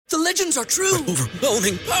The legends are true.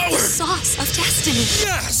 Overwhelming power! Sauce of destiny.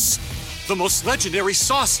 Yes! The most legendary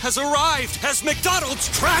sauce has arrived as McDonald's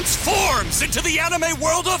transforms into the anime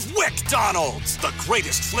world of WickDonald's. The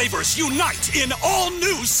greatest flavors unite in all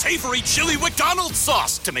new savory chili McDonald's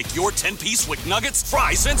sauce to make your 10-piece Wick Nuggets,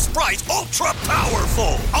 fries, and Sprite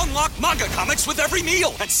ultra-powerful. Unlock manga comics with every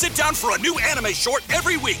meal and sit down for a new anime short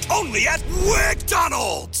every week only at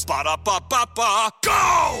WickDonald's. Ba-da-ba-ba-ba,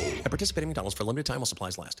 go! At participating McDonald's for a limited time while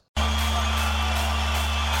supplies last.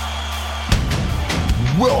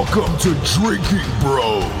 Welcome to Drinking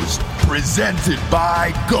Bros, presented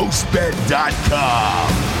by GhostBed.com.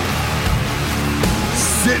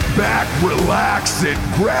 Sit back, relax, and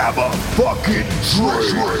grab a fucking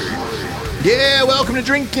drink. Yeah, welcome to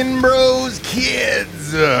Drinking Bros,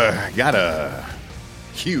 kids. Got a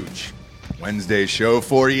huge Wednesday show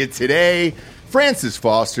for you today. Francis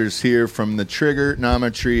Foster's here from the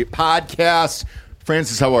Triggernometry podcast.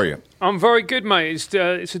 Francis, how are you? I'm very good, mate.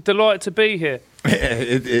 It's a delight to be here.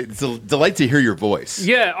 It's a delight to hear your voice.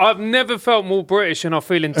 Yeah, I've never felt more British than I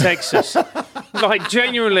feel in Texas. Like,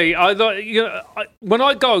 genuinely, when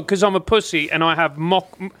I go, because I'm a pussy and I have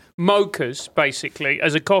mochas, basically,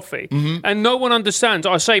 as a coffee, and no one understands.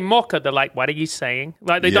 I say mocha, they're like, what are you saying?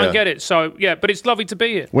 Like, they don't get it. So, yeah, but it's lovely to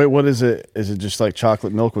be here. Wait, what is it? Is it just like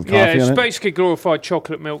chocolate milk with coffee in it? Yeah, it's basically glorified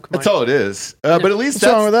chocolate milk, mate. That's all it is. But at least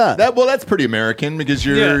what's wrong with that? Well, that's pretty American because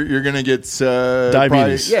you're going to get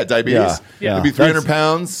diabetes. Diabetes. Yeah. It'll be 300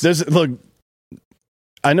 pounds. Look,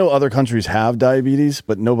 I know other countries have diabetes,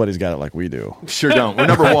 but nobody's got it like we do. Sure don't. We're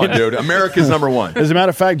number one, dude. America's number one. As a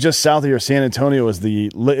matter of fact, just south of here, San Antonio is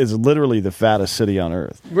literally the fattest city on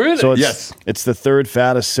earth. Really? So Yes. It's the third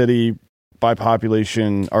fattest city by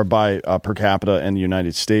population or by per capita in the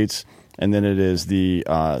United States, and then it is the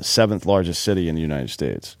seventh largest city in the United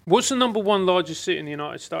States. What's the number one largest city in the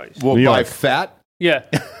United States? Well, New by York. fat. Yeah.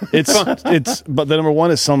 But the number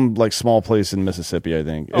one is some like small place in Mississippi, I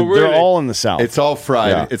think. Oh, really? They're all in the South. It's all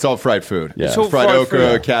fried. Yeah. It's all fried food. Yeah. It's all fried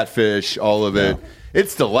okra, food. catfish, all of it.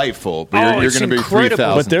 It's delightful. But you're it's going to be incredible. 3,000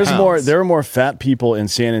 But pounds. there are more fat people in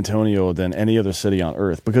San Antonio than any other city on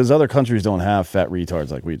earth because other countries don't have fat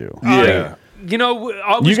retards like we do. Yeah. You know,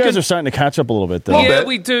 You guys are starting to catch up a little bit, though. Yeah,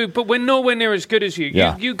 we do, but we're nowhere near as good as you.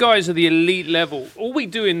 Yeah. You guys are the elite level. All we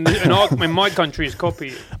do in my country is copy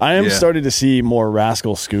you. I am Yeah. starting to see more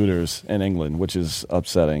rascal scooters in England, which is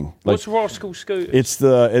upsetting. Like, What's Rascal Scooter? it's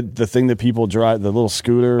the thing that people drive, the little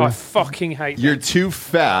scooter. I fucking hate You're that. too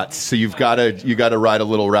fat, so you got to ride a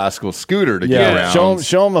little rascal scooter to get yeah, around.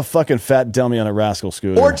 show them a fucking fat dummy on a rascal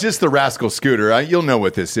scooter. Or just the rascal scooter. You'll know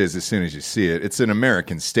what this is as soon as you see it. It's an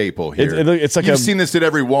American staple here. It's like You've seen this at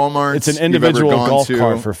every Walmart. It's an individual golf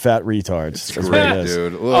cart for fat retards. That's what Great, it is.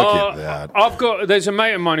 dude. Look at that. There's a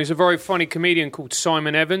mate of mine who's a very funny comedian called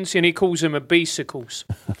Simon Evans, and he calls them obesicles.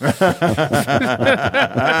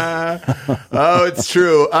 Oh, it's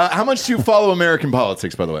true. How much do you follow American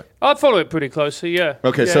politics, by the way? I follow it pretty closely, yeah.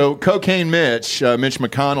 Okay, Yeah. so Cocaine Mitch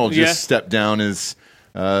McConnell just Yeah. stepped down as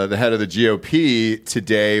the head of the GOP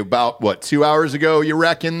today. About, 2 hours ago, you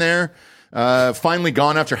reckon there? Finally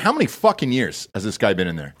gone after how many fucking years has this guy been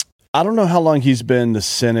in there? I don't know how long he's been the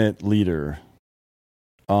Senate leader.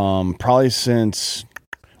 Probably since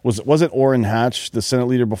was it Orrin Hatch, the Senate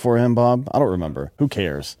leader before him, Bob? I don't remember. Who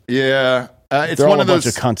cares? Yeah. It's They're one all of a those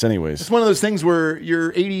bunch of cunts anyways. It's one of those things where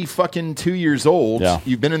you're 80 fucking 2 years old. Yeah.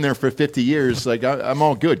 You've been in there for 50 years. Like, I'm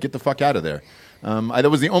all good. Get the fuck out of there. That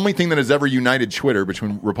was the only thing that has ever united Twitter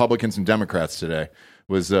between Republicans and Democrats today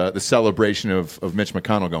was the celebration of Mitch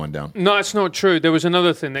McConnell going down. No, it's not true. There was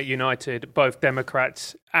another thing that united both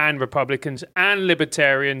Democrats and Republicans and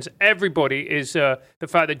Libertarians. Everybody is the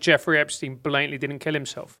fact that Jeffrey Epstein blatantly didn't kill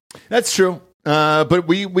himself. That's true. But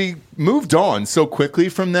we moved on so quickly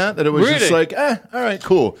from that it was just Really? like, all right,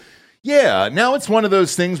 cool. Yeah, now it's one of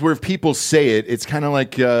those things where if people say it, it's kind of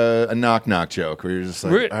like a knock-knock joke where you're just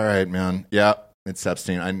like, all right, man, yeah, it's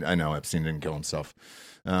Epstein. I know Epstein didn't kill himself.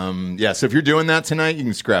 So if you're doing that tonight, you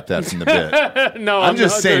can scrap that from the bit. No, I'm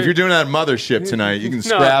just not saying, doing- if you're doing that Mothership tonight, you can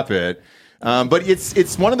scrap it. But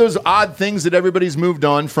it's one of those odd things that everybody's moved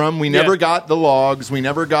on from. We never got the logs. We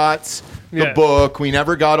never got the book. We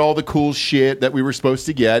never got all the cool shit that we were supposed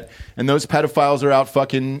to get. And those pedophiles are out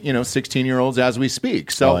fucking, 16-year-olds as we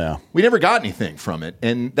speak. So we never got anything from it.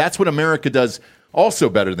 And that's what America does also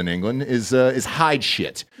better than England is hide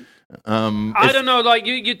shit. I don't know. Like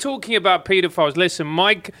you're talking about pedophiles. Listen,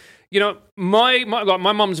 Mike. My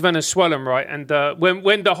mum's Venezuelan, right? And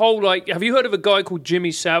when the whole have you heard of a guy called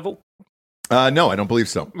Jimmy Savile? No, I don't believe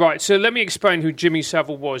so. Right. So let me explain who Jimmy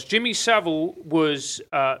Savile was. Jimmy Savile was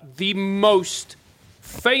the most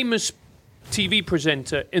famous TV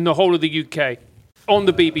presenter in the whole of the UK. on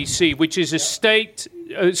the BBC, which is a state.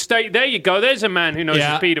 There you go. There's a man who knows his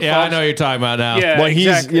pedophiles. Yeah, I know what you're talking about now. Yeah, Well,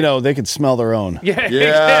 exactly. they could smell their own.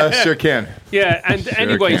 Yeah, sure can. Yeah, and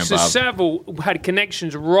anyway, can, so Bob. Savile had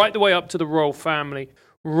connections right the way up to the royal family,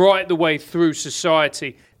 right the way through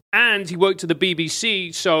society, and he worked at the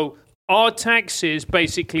BBC, so our taxes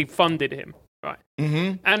basically funded him, right?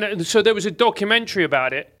 Mm-hmm. And so there was a documentary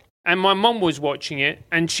about it, and my mum was watching it,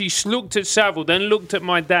 and she looked at Savile, then looked at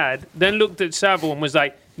my dad, then looked at Savile and was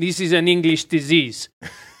like, this is an English disease.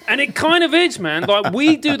 And it kind of is, man. Like,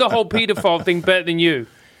 we do the whole pedophile thing better than you.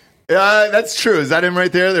 That's true. Is that him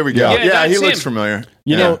right there? There we go. Yeah, he that's looks him. familiar.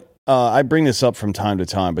 You know, I bring this up from time to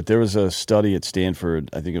time, but there was a study at Stanford,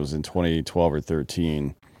 I think it was in 2012 or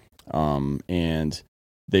 13, and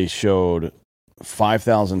they showed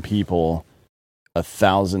 5,000 people,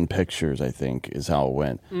 1,000 pictures, I think is how it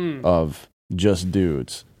went, of just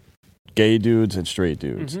dudes, gay dudes and straight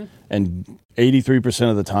dudes. Mm-hmm. And 83%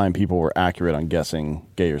 of the time, people were accurate on guessing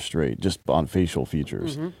gay or straight, just on facial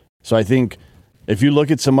features. Mm-hmm. So I think if you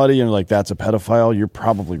look at somebody and you're like, that's a pedophile, you're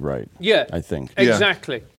probably right. Yeah. I think.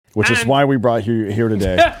 Exactly. Which is why we brought you here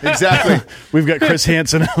today. Exactly. We've got Chris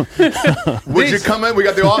Hansen. Would you come in? We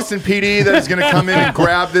got the Austin PD that is going to come in and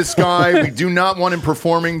grab this guy. We do not want him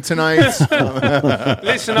performing tonight.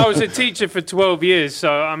 Listen, I was a teacher for 12 years,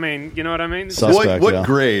 so, I mean, you know what I mean? Suspect, What yeah.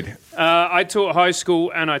 grade? I taught high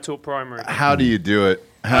school and I taught primary. How do you do it?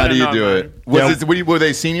 How I do don't you know, do man. it? Were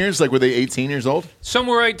they seniors? Like, were they 18 years old? Some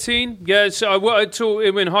were 18. Yeah, so I taught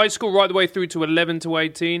in high school right the way through to 11 to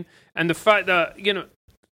 18. And the fact that,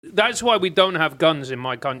 that's why we don't have guns in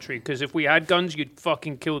my country, because if we had guns, you'd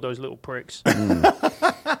fucking kill those little pricks.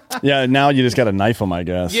 Yeah, now you just got to knife them, I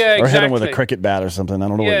guess. Yeah, Or hit them with a exactly. cricket bat or something. I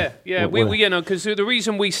don't know. Yeah. We because the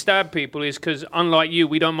reason we stab people is because, unlike you,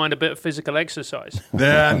 we don't mind a bit of physical exercise.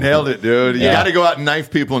 Yeah, nailed it, dude. You got to go out and knife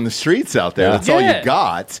people in the streets out there. Yeah. That's all you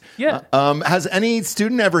got. Yeah. Has any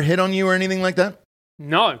student ever hit on you or anything like that?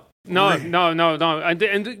 No. And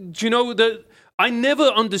do you know that I never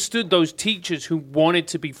understood those teachers who wanted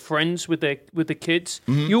to be friends with the kids.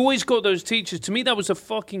 Mm-hmm. You always got those teachers. To me, that was the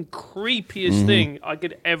fucking creepiest thing I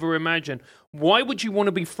could ever imagine. Why would you want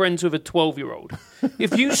to be friends with a 12-year-old?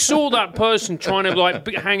 If you saw that person trying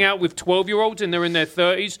to hang out with 12-year-olds and they're in their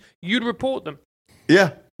 30s, you'd report them.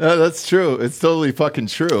 Yeah, that's true. It's totally fucking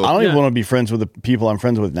true. I don't even want to be friends with the people I'm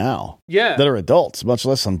friends with now. Yeah. That are adults, much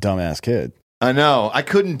less some dumbass kid. I know. I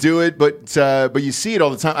couldn't do it, but you see it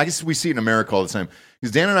all the time. I guess we see it in America all the time.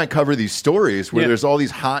 Because Dan and I cover these stories where there's all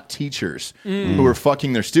these hot teachers who are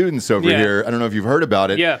fucking their students over here. I don't know if you've heard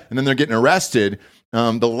about it. Yeah. And then they're getting arrested.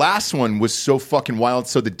 The last one was so fucking wild.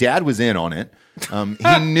 So the dad was in on it.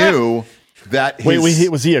 He knew that his... Wait,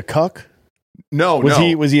 was he a cuck? No.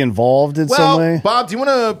 Was he involved in some way? Bob, do you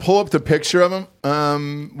want to pull up the picture of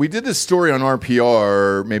him? We did this story on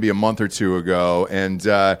RPR maybe a month or two ago, and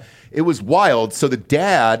it was wild. So the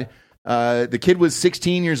dad, the kid was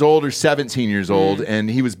 16 years old or 17 years old, and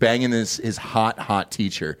he was banging his hot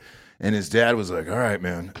teacher. And his dad was like, "All right,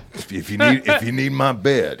 man, if you need my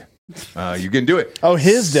bed, you can do it." Oh,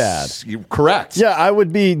 his dad. Correct. Yeah, I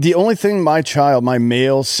would be the only thing my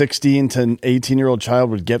male 16 to 18-year-old child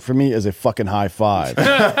would get from me is a fucking high five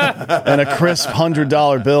and a crisp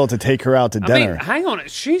 $100 bill to take her out to dinner. I mean, hang on.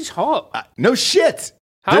 She's hot. No shit.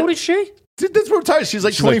 How old is she? That's what I'm talking. She's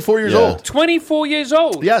like 24 years yeah. old. 24 years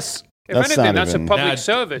old. Yes. If That's anything, not that's even- a public Now,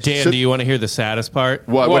 service. Dan, do you want to hear the saddest part?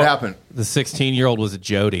 What happened? The 16-year-old was a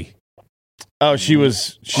Jody. Oh, she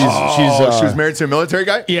was. She She was was married to a military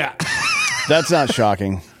guy? Yeah. That's not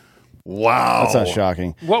shocking. Wow. That's not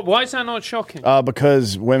shocking. Why is that not shocking?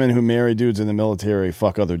 Because women who marry dudes in the military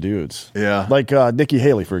fuck other dudes. Yeah. Like Nikki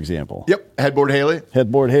Haley, for example. Yep. Headboard Haley?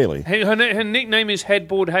 Headboard Haley. Her nickname is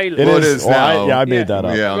Headboard Haley. Well, it is now. I made that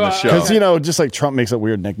up. Yeah, on the Right. show. Because, just like Trump makes up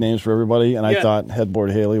weird nicknames for everybody, and I Yeah. thought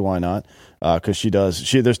Headboard Haley, why not? Because she does.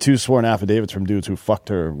 There's 2 sworn affidavits from dudes who fucked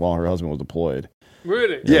her while her husband was deployed.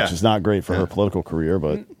 Really? Yeah. Which is not great for her political career,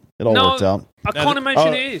 but it all worked out. I can't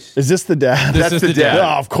imagine it is. Is this the dad? That's the dad.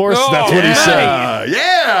 Oh, of course, Oh, that's what he yeah. said.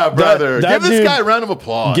 Yeah, brother. that Give this dude- guy a round of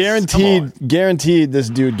applause. Guaranteed this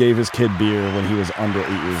dude gave his kid beer when he was under 8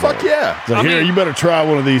 years old. Fuck yeah. He's like, here, you better try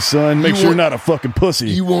one of these, son. Make You sure you're want- not a fucking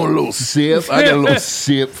pussy. You want a little sip? I got a little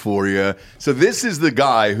sip for you. So this is the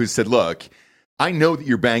guy who said, look, I know that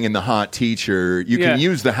you're banging the hot teacher. You can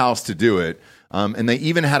use the house to do it. And they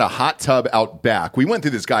even had a hot tub out back. We went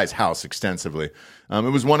through this guy's house extensively. It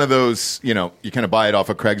was one of those, you kind of buy it off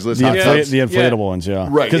of Craigslist. the, hot tubs. the inflatable ones, yeah.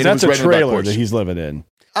 Right, Because and it that's was a right in the back trailer porch. that he's living in.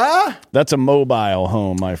 That's a mobile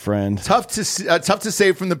home, my friend. Tough to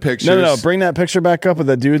save from the pictures. No. Bring that picture back up of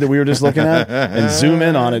that dude that we were just looking at and zoom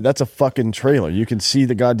in on it. That's a fucking trailer. You can see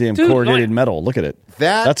the goddamn corrugated metal. Look at it.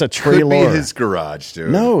 That's a trailer. Could be his garage,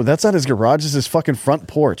 dude. No, that's not his garage. It's his fucking front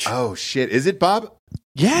porch. Oh, shit. Is it, Bob?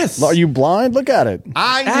 Yes. Are you blind? Look at it.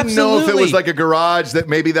 I didn't know if it was like a garage, that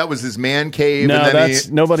maybe that was his man cave. No, and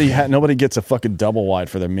then nobody gets a fucking double wide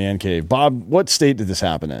for their man cave. Bob, what state did this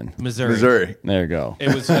happen in? Missouri. There you go.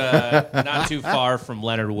 It was not too far from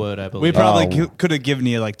Leonard Wood, I believe. We probably could have given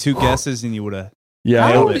you like 2 guesses and you would have.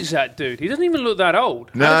 Yeah. How old is that dude? He doesn't even look that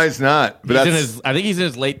old. No, he's not. But I think he's in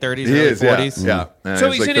his late 30s, he early is, 40s. Yeah.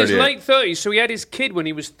 So he's like in his 38. late 30s. So he had his kid when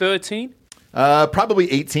he was 13.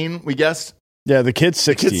 Probably 18, we guessed. Yeah, the kid's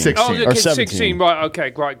 16. The kid's 16. Oh, the Or kid's 17. 16. Right.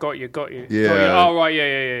 Okay. Right. Got you. Yeah. Got you. Oh, right.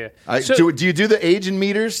 Yeah. Do you do the age in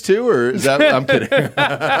meters too, or is that? I'm kidding.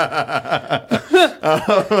 That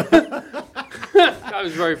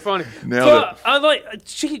was very funny. Nailed I like.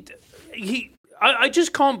 I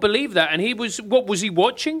just can't believe that. And he was. What was he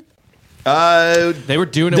watching? They were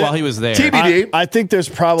doing it while he was there. TBD. I think there's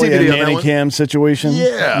probably TBD a on that nanny one. cam situation.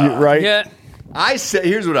 Yeah. Right? Yeah. I say,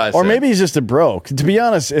 here's what I say. Or maybe he's just a broke. To be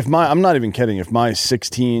honest, I'm not even kidding. If my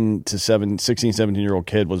 16, 17-year-old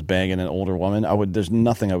kid was banging an older woman, there's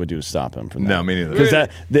nothing I would do to stop him from that. No, me neither. Because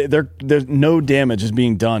there's no damage is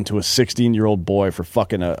being done to a 16-year-old boy for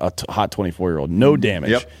fucking a hot 24-year-old. No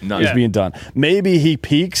damage none. is being done. Maybe he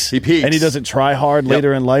peaks. And he doesn't try hard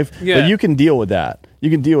later in life. Yeah. But you can deal with that.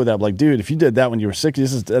 Like, dude, if you did that when you were 60,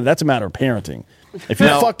 that's a matter of parenting. If you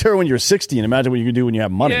fucked her when you're 16, imagine what you can do when you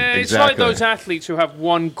have money. Yeah, it's like those athletes who have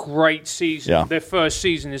one great season. Yeah. Their first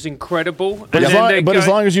season is incredible. But, as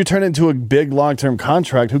long as you turn it into a big long-term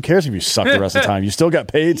contract, who cares if you suck the rest of the time? You still got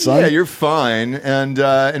paid, son. Yeah, you're fine.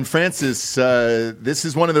 And Francis, this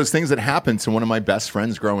is one of those things that happened to one of my best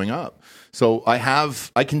friends growing up. So I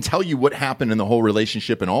can tell you what happened in the whole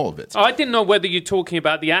relationship and all of it. I didn't know whether you're talking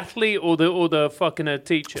about the athlete or the fucking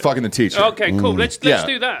teacher. Fucking the teacher. Okay, cool. Let's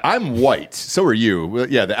do that. I'm white. So are you. Well,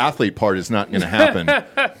 yeah, the athlete part is not going to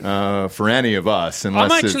happen for any of us.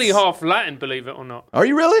 Unless I'm actually half Latin, believe it or not. Are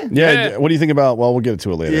you really? Yeah. What do you think about? Well, we'll get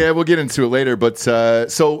into it later. Yeah, we'll get into it later. But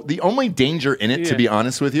so the only danger in it, to be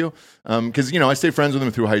honest with you, because I stayed friends with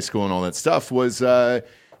him through high school and all that stuff, was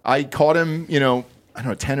I caught him, I don't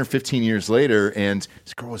know, 10 or 15 years later, and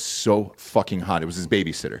this girl was so fucking hot. It was his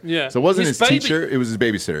babysitter. Yeah. So it wasn't his teacher, it was his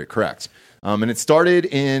babysitter, correct. And it started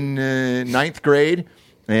in ninth grade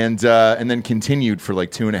and then continued for like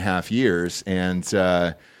 2.5 years. And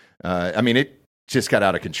it just got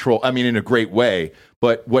out of control. I mean, in a great way.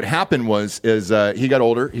 But what happened is he got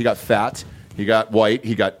older, he got fat, he got white,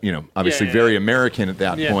 he got, obviously very American at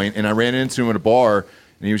that point. And I ran into him at a bar,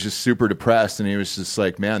 and he was just super depressed, and he was just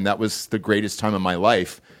like, man, that was the greatest time of my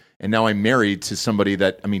life. And now I'm married to somebody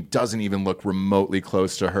that, doesn't even look remotely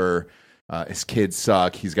close to her. His kids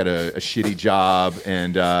suck. He's got a shitty job.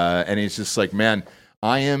 And he's just like, man,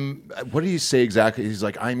 I am, what did he say exactly? He's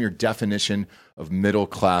like, I'm your definition of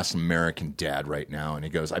middle-class American dad right now. And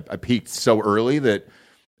he goes, I peaked so early that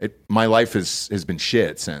my life has been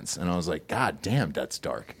shit since. And I was like, God damn, that's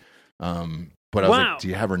dark. But I was like, do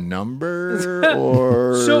you have her number?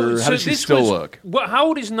 Or how does she still look? How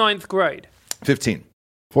old is ninth grade? 15.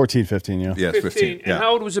 14, 15, yeah. Yes, 15. And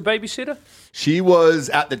how old was the babysitter? She was,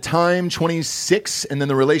 at the time, 26, and then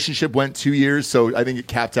the relationship went 2 years, so I think it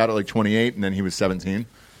capped out at like 28, and then he was 17.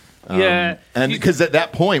 Yeah. And because at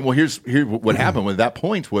that point, here's what happened. At that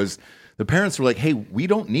point was the parents were like, hey, we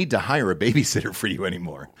don't need to hire a babysitter for you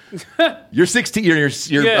anymore. You're 16,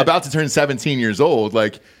 you're about to turn 17 years old,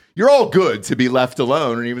 like, you're all good to be left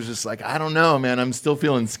alone. And he was just like, I don't know, man. I'm still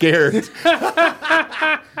feeling scared.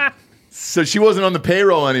 So she wasn't on the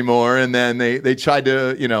payroll anymore. And then they tried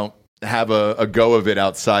to, have a go of it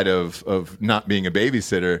outside of not being a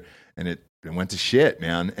babysitter. And it went to shit,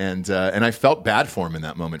 man. And I felt bad for him in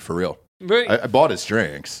that moment, for real. Really? I bought his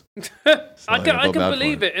drinks. I can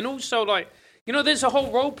believe it. And also, there's a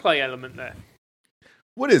whole role play element there.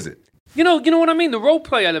 What is it? You know what I mean? The role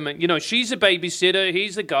play element. She's a babysitter,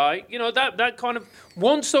 he's the guy. That kind of,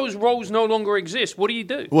 once those roles no longer exist, what do you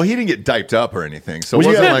do? Well, he didn't get diped up or anything, so it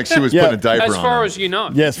wasn't like she was putting a diaper on him. As far as you know.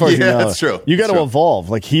 Yeah, as far as you know. That's true. You got to evolve.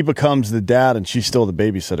 Like, he becomes the dad, and she's still the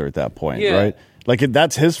babysitter at that point, right? Like,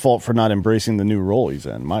 that's his fault for not embracing the new role he's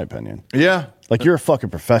in my opinion. Yeah. Like, you're a fucking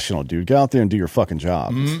professional, dude. Get out there and do your fucking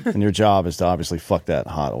job. And your job is to obviously fuck that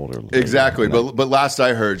hot older lady. Exactly. But last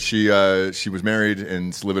I heard, she was married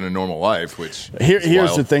and living a normal life, which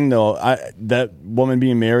here's the thing, though. That woman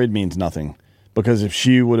being married means nothing. Because if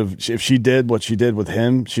she did what she did with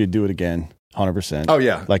him, she'd do it again. 100%. Oh,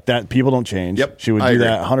 yeah. Like that, people don't change. Yep, She would I do agree.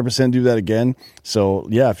 that, 100% do that again. So,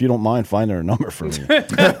 yeah, if you don't mind, find her a number for me.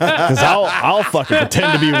 Because I'll fucking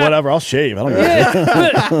pretend to be whatever. I'll shave. I don't give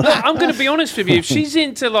a shit. Look, I'm going to be honest with you. If she's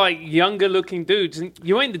into like younger looking dudes,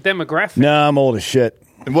 you ain't the demographic. Nah, I'm old as shit.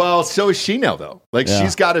 Well, so is she now, though. Like, Yeah.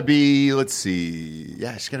 she's got to be, let's see.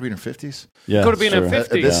 Yeah, she's got to be in her 50s. Yeah, Gotta be in her sure.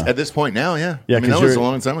 50s. At this point now, yeah. Yeah, I mean, that 'cause was a you're-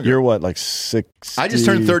 long time ago. You're what, like 60? I just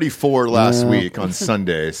turned 34 last week on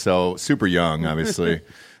Sunday, so super young, obviously.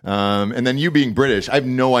 And then you being British, I have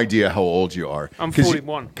no idea how old you are. I'm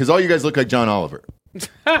 41. Because all you guys look like John Oliver.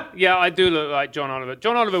 Yeah, I do look like John Oliver.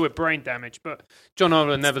 John Oliver with brain damage, but John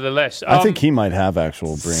Oliver nevertheless. I think he might have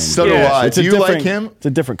actual brain So damage. do I. It's Do a you different- like him? It's a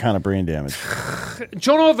different kind of brain damage.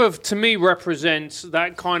 John Oliver to me represents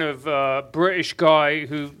that kind of British guy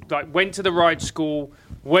who like went to the right school,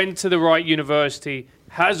 went to the right university,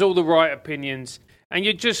 has all the right opinions, and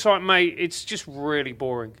you're just like, mate, it's just really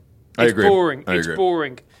boring. I It's agree. boring. I It's agree.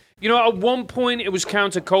 boring. You know, at one point it was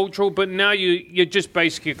countercultural, but now you're just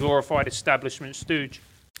basically a glorified establishment stooge.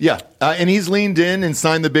 Yeah, and he's leaned in and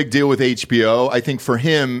signed the big deal with HBO. I think for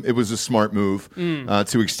him, it was a smart move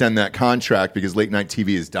to extend that contract because late night TV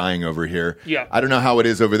is dying over here. Yeah. I don't know how it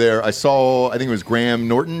is over there. I think it was Graham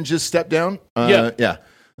Norton just stepped down. Yeah.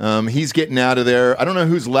 He's getting out of there. I don't know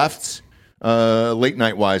who's left late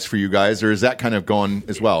night wise for you guys, or is that kind of gone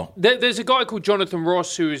as well? There's a guy called Jonathan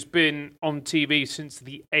Ross who has been on TV since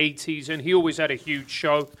the 80s, and he always had a huge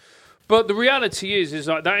show. But the reality is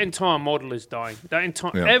like that entire model is dying.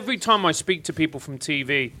 Every time I speak to people from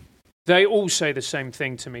TV, they all say the same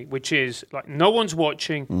thing to me, which is like no one's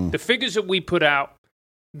watching. The figures that we put out,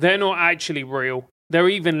 they're not actually real. They're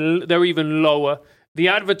even lower. The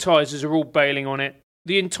advertisers are all bailing on it.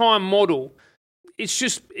 The entire model,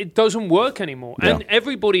 it doesn't work anymore. Yeah. And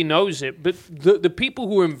everybody knows it. But the people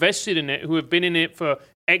who are invested in it, who have been in it for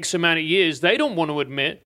X amount of years, they don't want to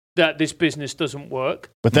admit that this business doesn't work.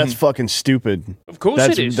 But that's fucking stupid. Of course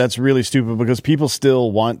That's, it is. That's really stupid because people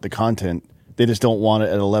still want the content. They just don't want it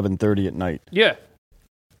at 11:30 at night. Yeah.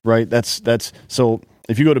 Right? That's so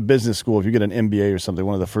if you go to business school, if you get an MBA or something,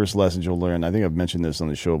 one of the first lessons you'll learn, I think I've mentioned this on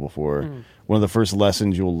the show before. One of the first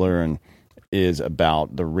lessons you'll learn is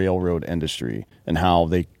about the railroad industry and how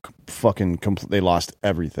they they lost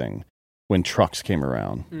everything when trucks came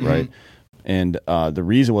around, right? And the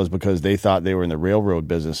reason was because they thought they were in the railroad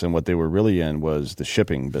business, and what they were really in was the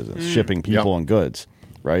shipping business, shipping people and goods,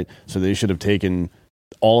 right? So they should have taken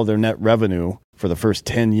all of their net revenue for the first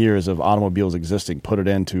 10 years of automobiles existing, put it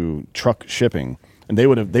into truck shipping, and they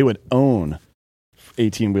would own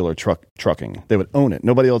 18-wheeler trucking. They would own it.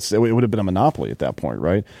 Nobody else. It would have been a monopoly at that point,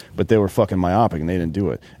 right? But they were fucking myopic, and they didn't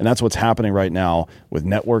do it. And that's what's happening right now with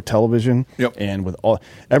network television and with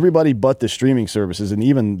everybody but the streaming services, and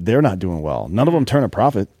even they're not doing well. None of them turn a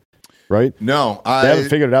profit, right? No, they haven't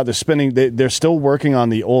figured it out. They're spending. They're still working on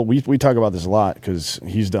the old. We talk about this a lot because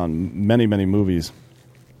he's done many movies.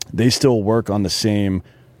 They still work on the same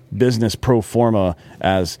business pro forma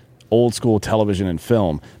as old school television and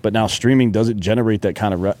film, but now streaming doesn't generate that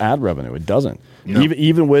kind of ad revenue. It doesn't. No.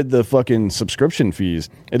 Even with the fucking subscription fees,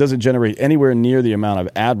 it doesn't generate anywhere near the amount of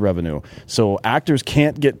ad revenue. So actors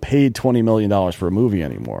can't get paid $20 million for a movie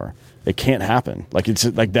anymore. It can't happen.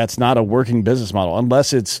 That's not a working business model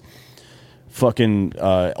unless it's fucking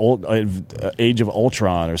Age of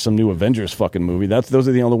Ultron or some new Avengers fucking movie. Those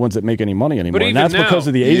are the only ones that make any money anymore, and that's because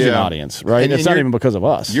of the Asian audience, right? And it's not even because of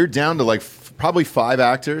us. You're down to like probably 5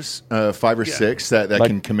 actors, 5 or 6 that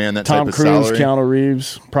can command that Tom type Cruise, of salary. Keanu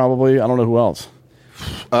Reeves, probably. I don't know who else.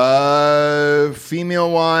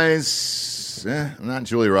 Female wise, not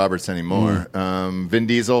Julia Roberts anymore. Vin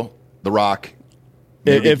Diesel, The Rock.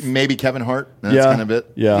 Maybe Kevin Hart. That's kind of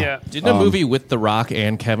it. Yeah. Didn't a movie with The Rock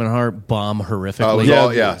and Kevin Hart bomb horrifically?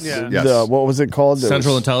 Yes. What was it called?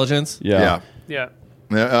 Central Intelligence? Yeah.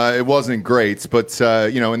 It wasn't great, but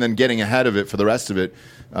and then getting ahead of it for the rest of it,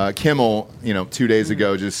 Kimmel, 2 days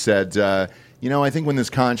ago just said, I think when this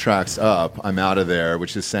contract's up, I'm out of there,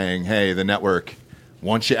 which is saying, hey, the network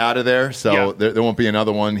wants you out of there, so there won't be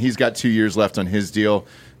another one. He's got 2 years left on his deal,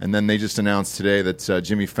 and then they just announced today that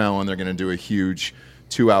Jimmy Fallon, they're going to do a huge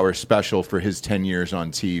 2-hour special for his 10 years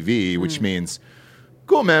on TV, which means,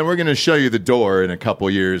 cool, man, we're going to show you the door in a couple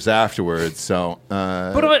years afterwards. So,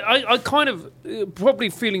 but I kind of probably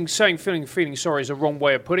feeling sorry is a wrong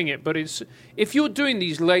way of putting it. But it's if you're doing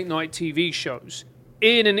these late night TV shows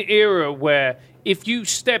in an era where if you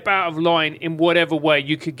step out of line in whatever way,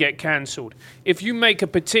 you could get cancelled. If you make a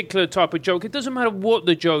particular type of joke, it doesn't matter what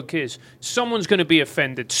the joke is. Someone's going to be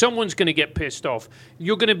offended. Someone's going to get pissed off.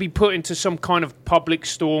 You're going to be put into some kind of public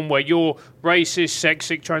storm where you're racist,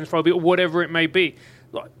 sexist, transphobic, or whatever it may be.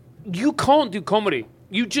 you can't do comedy.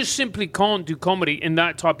 You just simply can't do comedy in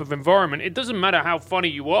that type of environment. It doesn't matter how funny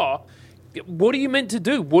you are. What are you meant to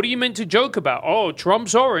do? What are you meant to joke about? Oh,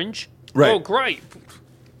 Trump's orange. Right. Oh, great.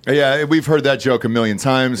 Yeah, we've heard that joke a million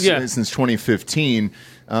times since 2015.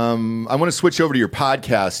 I want to switch over to your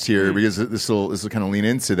podcast here because this will kind of lean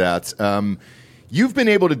into that. You've been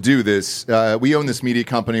able to do this. We own this media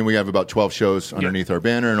company. We have about 12 shows underneath our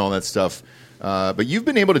banner and all that stuff. But you've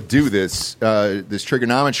been able to do this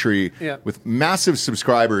Triggernometry with massive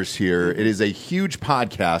subscribers here. It is a huge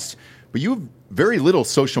podcast, but you have very little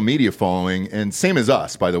social media following, and same as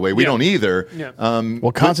us, by the way. We don't either. Yeah.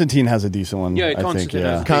 Well, Constantine has a decent one. Yeah, I think. Constantine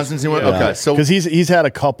Yeah. has Constantine, okay. So because he's had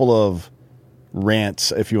a couple of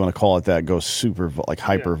rants, if you want to call it that, go super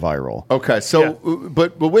hyper viral. Okay, so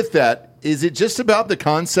but with that, is it just about the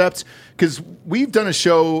concept? Because we've done a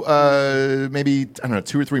show maybe, I don't know,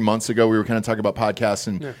 2 or 3 months ago. We were kind of talking about podcasts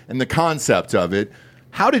and the concept of it.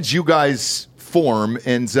 How did you guys form,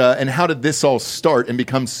 and how did this all start and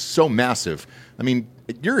become so massive? I mean,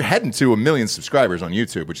 you're heading to 1 million subscribers on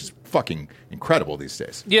YouTube, which is fucking incredible these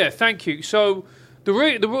days. Yeah, thank you. So the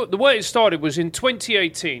way it started was in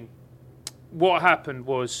 2018. What happened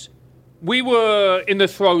was we were in the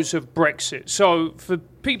throes of Brexit. So for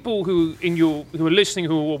people who are listening,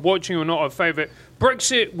 who are watching, who are not our favourite,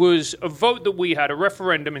 Brexit was a vote that we had, a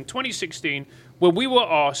referendum in 2016, where we were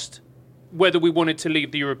asked whether we wanted to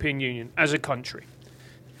leave the European Union as a country.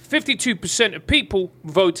 52% of people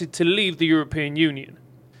voted to leave the European Union.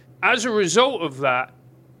 As a result of that,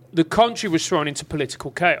 the country was thrown into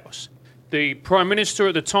political chaos. The Prime Minister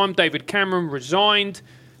at the time, David Cameron, resigned,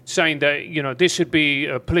 saying that, this would be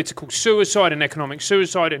a political suicide, an economic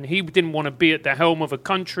suicide, and he didn't want to be at the helm of a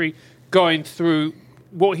country going through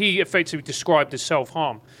what he effectively described as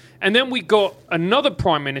self-harm. And then we got another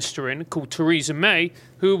Prime Minister in called Theresa May,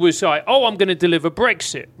 who was like, I'm going to deliver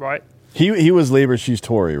Brexit, right? He was Labour, she's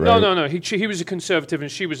Tory, right? No. He was a Conservative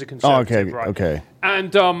and she was a Conservative, right? Okay.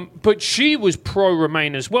 And but she was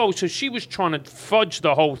pro-Remain as well, so she was trying to fudge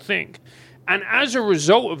the whole thing. And as a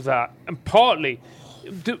result of that, and partly,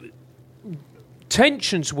 the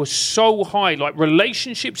tensions were so high, like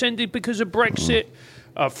relationships ended because of Brexit,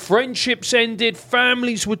 friendships ended,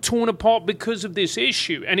 families were torn apart because of this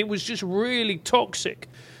issue, and it was just really toxic.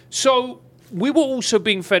 So we were also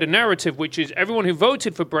being fed a narrative, which is everyone who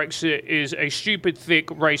voted for Brexit is a stupid, thick,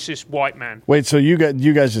 racist white man. Wait, so you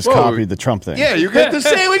guys just copied the Trump thing? Yeah, you get the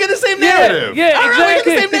same. We get the same narrative. Yeah, All right,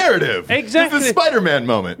 exactly. we get the same narrative. Exactly. It's the Spider-Man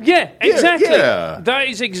moment. Yeah, exactly. Yeah. That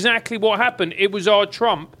is exactly what happened. It was our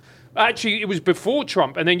Trump. Actually, it was before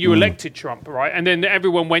Trump, and then you elected Trump, right? And then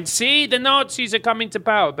everyone went, see, the Nazis are coming to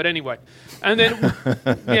power. But anyway, and then,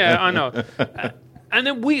 yeah, I know. And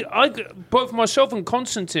then both myself and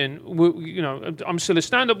Constantine, I'm still a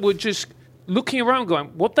stand-up, we're just looking around going,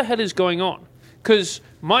 what the hell is going on? Because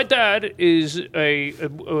my dad is a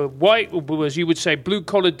white, as you would say,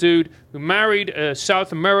 blue-collar dude who married a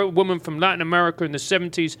South American woman from Latin America in the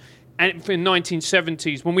 70s and in the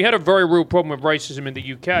 1970s, when we had a very real problem with racism in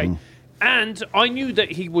the UK. And I knew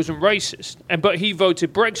that he wasn't racist, but he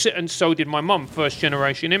voted Brexit, and so did my mum,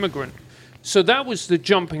 first-generation immigrant. So that was the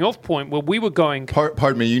jumping off point where we were going.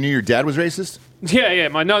 Pardon me, you knew your dad was racist? Yeah.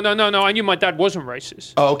 No. I knew my dad wasn't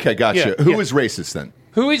racist. Oh, okay, gotcha. Yeah, Who was racist then?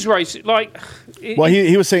 Who is racist? Well,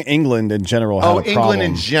 he was saying England in general had a problem. England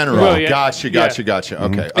in general. Well, yeah. Gotcha.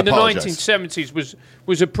 Okay, in the 1970s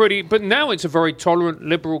was a pretty, but now it's a very tolerant,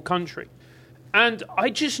 liberal country. And I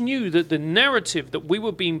just knew that the narrative that we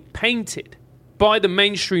were being painted by the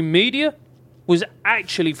mainstream media was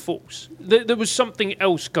actually false. There was something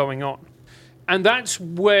else going on. And that's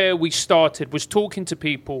where we started, was talking to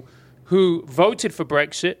people who voted for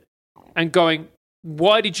Brexit and going,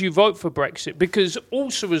 why did you vote for Brexit? Because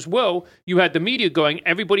also as well, you had the media going,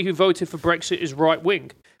 everybody who voted for Brexit is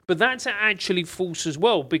right-wing. But that's actually false as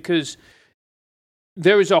well, because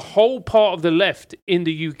there is a whole part of the left in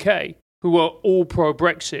the UK who are all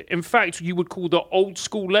pro-Brexit. In fact, you would call the old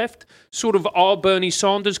school left, sort of our Bernie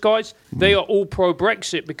Sanders guys, they are all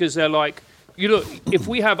pro-Brexit because they're like, if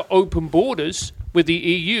we have open borders with the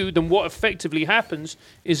EU, then what effectively happens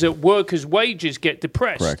is that workers' wages get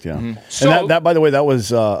depressed. Correct, yeah. Mm-hmm. So, and that, by the way, that was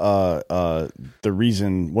the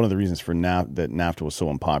reason, one of the reasons for that NAFTA was so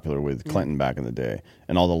unpopular with Clinton back in the day.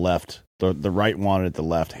 And all the left, the right wanted it, the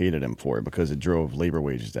left hated him for it because it drove labor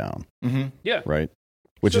wages down. Mm-hmm. Yeah. Right?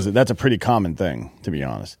 That's a pretty common thing, to be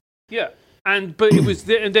honest. Yeah. But it was,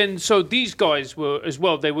 and then so these guys were as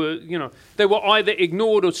well. They were, they were either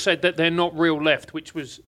ignored or said that they're not real left, which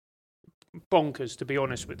was bonkers, to be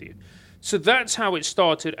honest with you. So that's how it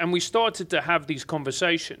started, and we started to have these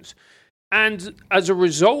conversations. And as a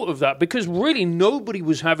result of that, because really nobody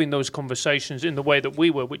was having those conversations in the way that we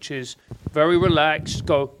were, which is very relaxed,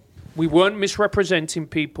 we weren't misrepresenting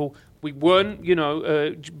people. We weren't,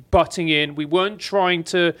 butting in. We weren't trying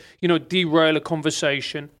to, derail a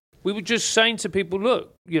conversation. We were just saying to people,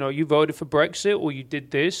 look, you voted for Brexit or you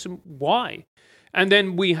did this. Why? And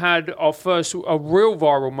then we had a real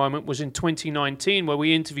viral moment was in 2019 where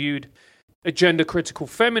we interviewed a gender-critical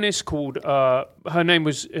feminist called, her name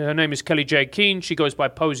is Kelly J. Keane. She goes by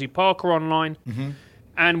Posey Parker online. Mm-hmm.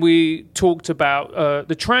 And we talked about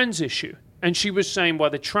the trans issue. And she was saying, well,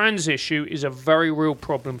 the trans issue is a very real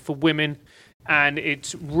problem for women, and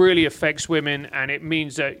it really affects women, and it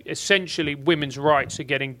means that essentially women's rights are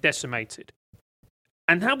getting decimated.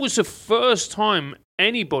 And that was the first time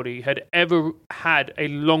anybody had ever had a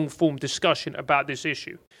long-form discussion about this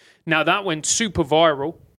issue. Now, that went super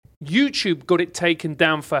viral. YouTube got it taken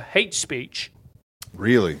down for hate speech.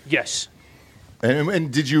 Really? Yes.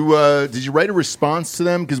 And did you write a response to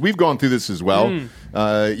them? Because we've gone through this as well,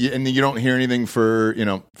 and you don't hear anything for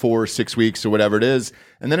 4 or 6 weeks or whatever it is,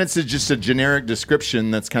 and then it's just a generic description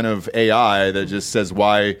that's kind of AI that just says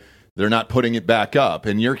why they're not putting it back up.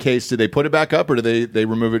 In your case, did they put it back up or did they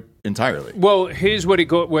remove it entirely? Well, here's where it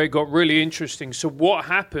got really interesting. So what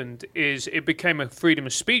happened is it became a freedom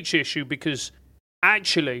of speech issue because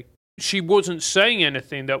actually she wasn't saying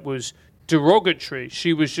anything that was derogatory.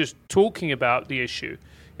 She was just talking about the issue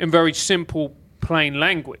in very simple, plain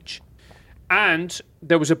language. And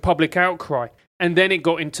there was a public outcry. And then it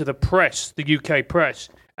got into the press, the UK press.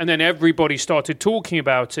 And then everybody started talking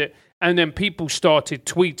about it. And then people started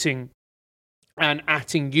tweeting and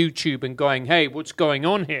atting YouTube and going, hey, what's going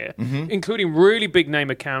on here? Mm-hmm. Including really big name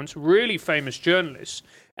accounts, really famous journalists.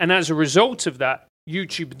 And as a result of that,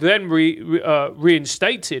 YouTube then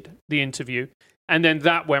reinstated the interview. And then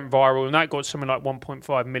that went viral, and that got something like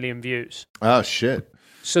 1.5 million views. Oh, shit.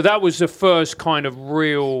 So that was the first kind of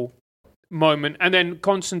real moment. And then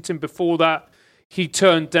Konstantin, before that, he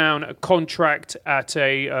turned down a contract at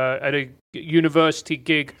a university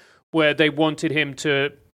gig where they wanted him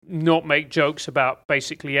to not make jokes about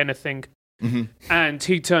basically anything. Mm-hmm. And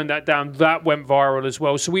he turned that down. That went viral as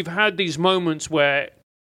well. So we've had these moments where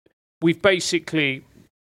we've basically,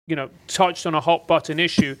 touched on a hot button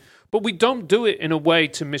issue, but we don't do it in a way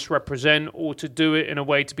to misrepresent or to do it in a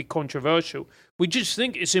way to be controversial. We just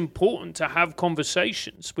think it's important to have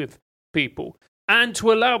conversations with people and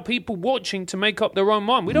to allow people watching to make up their own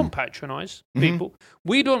mind. We don't patronize people.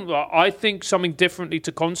 We don't. I think something differently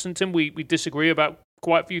to Konstantin. We disagree about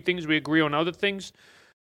quite a few things. We agree on other things.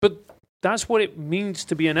 But that's what it means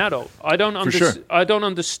to be an adult. I don't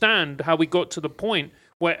understand how we got to the point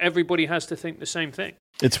where everybody has to think the same thing.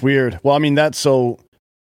 It's weird. Well, I mean, that's so...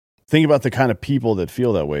 Think about the kind of people that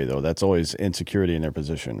feel that way, though. That's always insecurity in their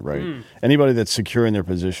position, right? Anybody that's secure in their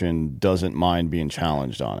position doesn't mind being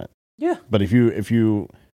challenged on it. Yeah. But if you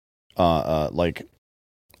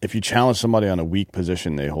challenge somebody on a weak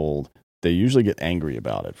position they hold, they usually get angry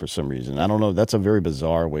about it for some reason. I don't know. That's a very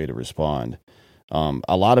bizarre way to respond.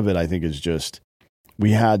 A lot of it, I think, is just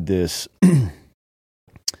we had this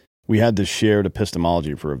shared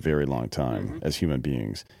epistemology for a very long time as human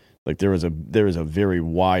beings. Like there is a very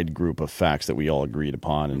wide group of facts that we all agreed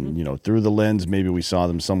upon, and through the lens maybe we saw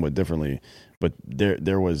them somewhat differently, but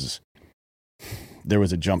there was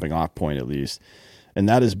a jumping off point at least, and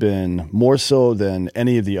that has been more so than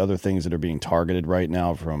any of the other things that are being targeted right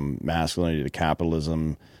now, from masculinity to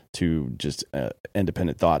capitalism to just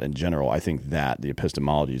independent thought in general. I think that the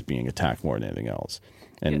epistemology is being attacked more than anything else,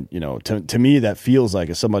 and to me that feels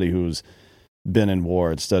like, as somebody who's been in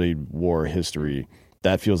war and studied war history,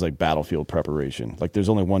 that feels like battlefield preparation. Like there's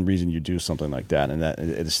only one reason you do something like that, and that it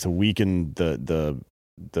is to weaken the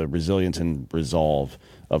resilience and resolve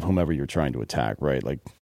of whomever you're trying to attack, right? Like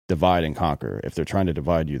divide and conquer. If they're trying to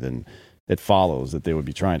divide you, then it follows that they would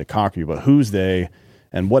be trying to conquer you. But who's they,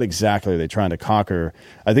 and what exactly are they trying to conquer?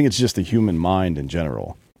 I think it's just the human mind in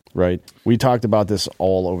general, right? We talked about this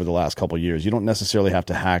all over the last couple of years. You don't necessarily have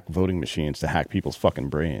to hack voting machines to hack people's fucking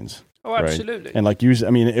brains. Oh, absolutely. Right? And like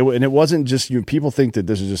it wasn't just you. People think that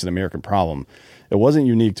this is just an American problem. It wasn't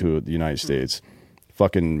unique to the United States.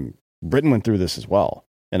 Fucking Britain went through this as well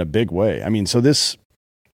in a big way. I mean, so this,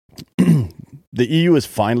 the EU is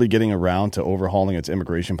finally getting around to overhauling its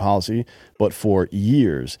immigration policy, but for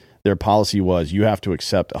years, their policy was you have to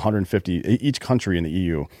accept 150, each country in the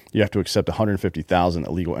EU, you have to accept 150,000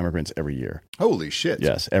 illegal immigrants every year. Holy shit.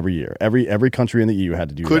 Yes, every year. Every country in the EU had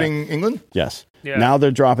to do including that. England? Yes. Yeah. Now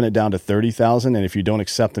they're dropping it down to 30,000, and if you don't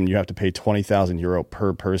accept them, you have to pay 20,000 euro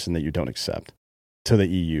per person that you don't accept to the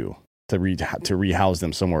EU to rehouse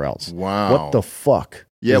them somewhere else. Wow. What the fuck?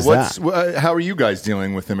 Yeah, is that? how are you guys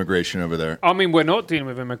dealing with immigration over there? I mean, we're not dealing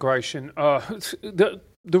with immigration. The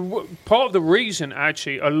part of the reason,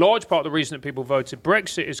 actually, a large part of the reason that people voted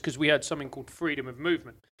Brexit is because we had something called freedom of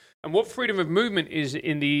movement. And what freedom of movement is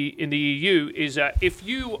in the EU is that if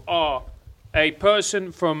you are a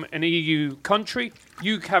person from an EU country,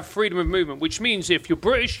 you have freedom of movement, which means if you're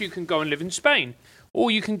British, you can go and live in Spain,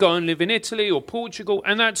 or you can go and live in Italy or Portugal,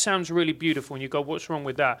 and that sounds really beautiful. And you go, what's wrong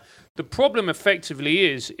with that? The problem effectively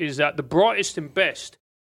is that the brightest and best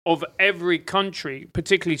of every country,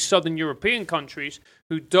 particularly Southern European countries,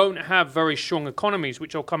 who don't have very strong economies,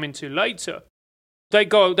 which I'll come into later, they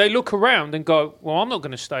look around and go, well, I'm not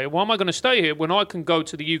going to stay here. Why am I going to stay here when I can go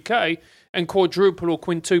to the UK and quadruple or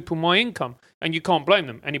quintuple my income? And you can't blame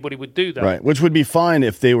them. Anybody would do that. Right, which would be fine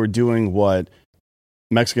if they were doing what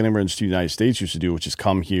Mexican immigrants to the United States used to do, which is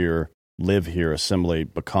come here, live here,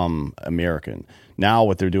 assimilate, become American. Now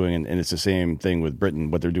what they're doing, and it's the same thing with Britain,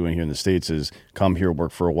 what they're doing here in the States is come here,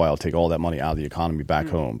 work for a while, take all that money out of the economy back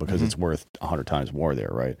home because it's worth 100 times more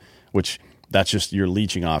there, right? Which that's just, you're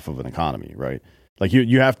leeching off of an economy, right? Like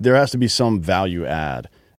there has to be some value add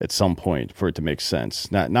at some point for it to make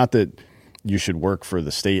sense. Not that you should work for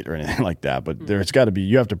the state or anything like that, but there's got to be,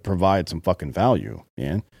 you have to provide some fucking value,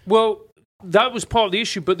 man. Well, that was part of the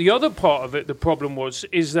issue, but the other part of it, the problem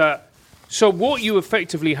is that, so what you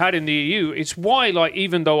effectively had in the EU, it's why, like,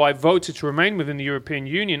 even though I voted to remain within the European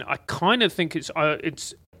Union, I kind of think it's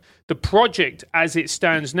the project as it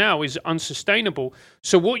stands now is unsustainable.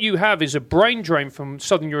 So what you have is a brain drain from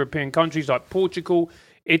Southern European countries like Portugal,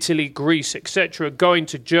 Italy, Greece, etc., going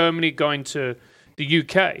to Germany, going to the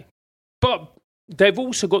UK. But they've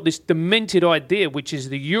also got this demented idea, which is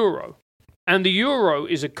the euro. And the euro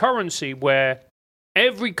is a currency where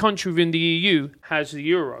every country within the EU has the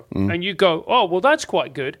euro. And you go, oh, well, that's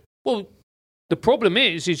quite good. Well, the problem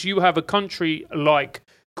is you have a country like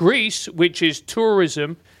Greece, which is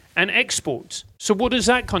tourism and exports. So what does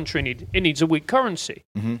that country need? It needs a weak currency.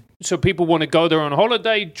 So people want to go there on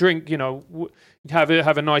holiday, drink, have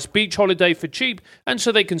a nice beach holiday for cheap, and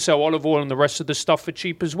so they can sell olive oil and the rest of the stuff for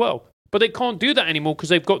cheap as well. But they can't do that anymore because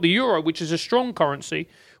they've got the euro, which is a strong currency,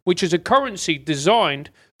 which is a currency designed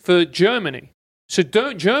for Germany. So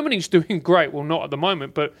Germany's doing great. Well, not at the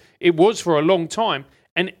moment, but it was for a long time.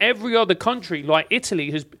 And every other country, like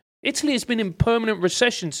Italy has been in permanent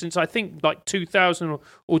recession since I think like 2000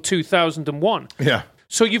 or 2001. Yeah.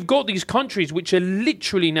 So you've got these countries which are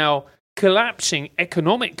literally now collapsing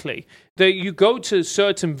economically. You go to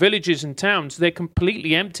certain villages and towns, they're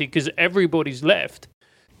completely empty because everybody's left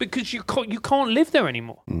because you can't live there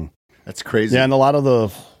anymore. That's crazy. Yeah, and a lot of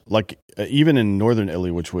the, even in northern Italy,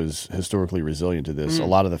 which was historically resilient to this, a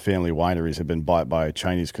lot of the family wineries have been bought by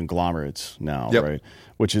Chinese conglomerates now, right?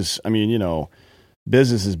 Which is, I mean,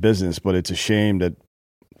 business is business, but it's a shame that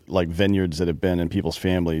like vineyards that have been in people's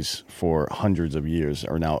families for hundreds of years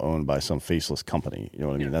are now owned by some faceless company. You know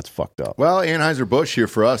what I mean? That's fucked up. Well, Anheuser-Busch here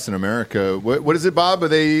for us in America. What is it, Bob?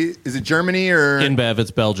 Is it Germany or? InBev, it's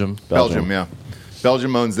Belgium. Belgium, yeah.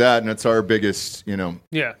 Belgium owns that, and it's our biggest,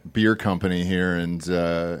 beer company here, and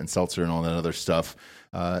seltzer and all that other stuff.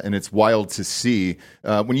 And it's wild to see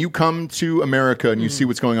when you come to America and you see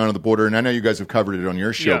what's going on at the border. And I know you guys have covered it on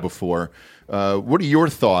your show before. What are your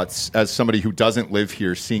thoughts as somebody who doesn't live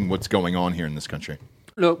here, seeing what's going on here in this country?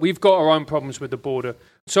 Look, we've got our own problems with the border.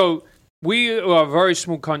 So we are a very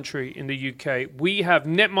small country in the UK. We have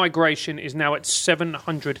net migration is now at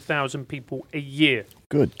 700,000 people a year.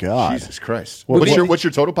 Good God. Jesus Christ. What's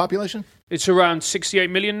your total population? It's around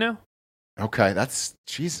 68 million now. Okay, that's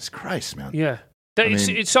Jesus Christ, man. Yeah.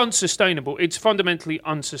 It's unsustainable. It's fundamentally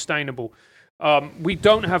unsustainable. We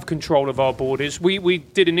don't have control of our borders. We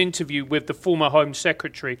did an interview with the former Home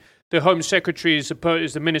Secretary. The Home Secretary is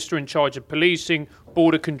the minister in charge of policing,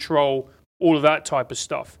 border control, all of that type of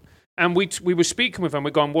stuff. And we were speaking with her, and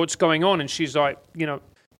we're going, what's going on? And she's like,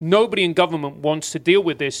 nobody in government wants to deal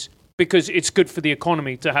with this because it's good for the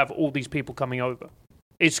economy to have all these people coming over.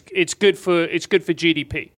 It's good for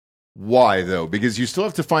GDP. Why, though? Because you still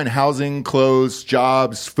have to find housing, clothes,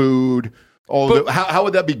 jobs, food. How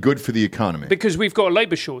would that be good for the economy? Because we've got a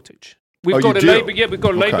labor shortage. We've got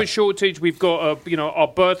a labor shortage. We've got our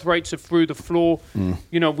birth rates are through the floor.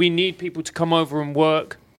 We need people to come over and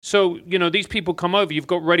work. So, these people come over. You've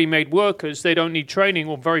got ready-made workers. They don't need training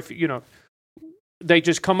or they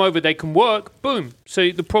just come over. They can work. Boom.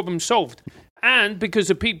 So the problem's solved. And because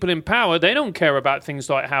the people in power, they don't care about things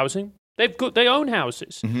like housing. They own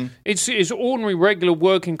houses. It's ordinary, regular,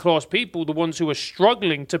 working-class people, the ones who are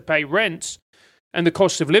struggling to pay rents, and the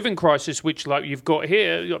cost of living crisis, which like you've got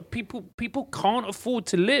here, people can't afford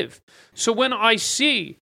to live. So when I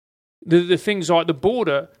see the things like the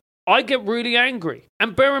border, I get really angry.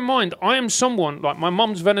 And bear in mind, I am someone, like my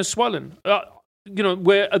mum's Venezuelan,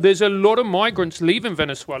 where there's a lot of migrants leaving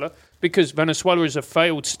Venezuela because Venezuela is a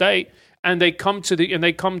failed state, and they come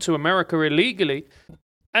to America illegally.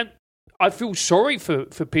 And I feel sorry for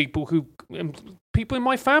people in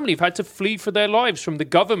my family have had to flee for their lives from the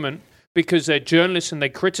government because they're journalists and they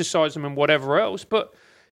criticize them and whatever else. But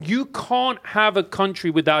you can't have a country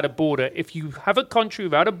without a border. If you have a country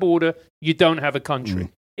without a border, you don't have a country.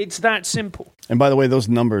 It's that simple. And by the way, those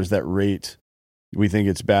numbers, that rate, we think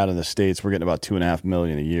it's bad in the States. We're getting about 2.5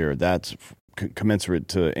 million a year. That's commensurate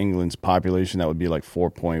to England's population. That would be like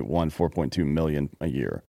 4.2 million a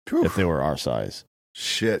year if they were our size.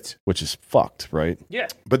 Shit. Which is fucked, right? Yeah.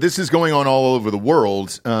 But this is going on all over the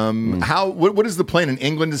world. What is the plan in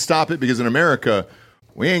England to stop it? Because in America,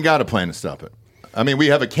 we ain't got a plan to stop it. I mean, we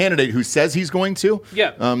have a candidate who says he's going to.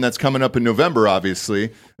 Yeah. That's coming up in November,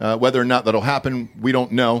 obviously. Whether or not that'll happen, we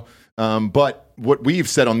don't know. But what we've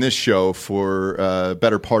said on this show for a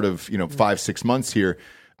better part of 5-6 months here,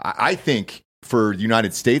 I think for the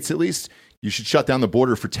United States at least, you should shut down the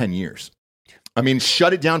border for 10 years. I mean,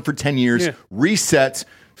 shut it down for 10 years, reset,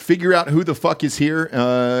 figure out who the fuck is here,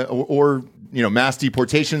 or mass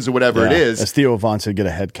deportations or whatever it is. As Theo Von said, get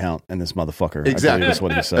a head count in this motherfucker. Exactly. That's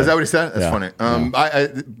what he said. Is that what he said? That's funny.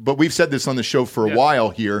 But we've said this on the show for a while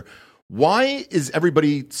here. Why is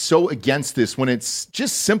everybody so against this when it's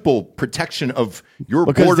just simple protection of your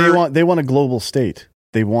border? Because they want a global state.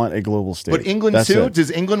 They want a global state. But England too?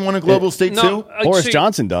 Does England want a global state too? Boris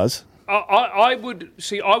Johnson does. I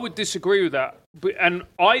would disagree with that. And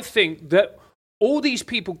I think that all these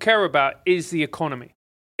people care about is the economy.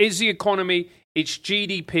 It's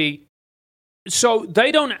GDP. So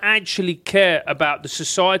they don't actually care about the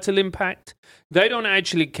societal impact. They don't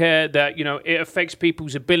actually care that, it affects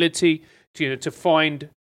people's ability to find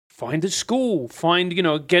a school,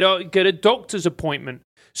 get a doctor's appointment.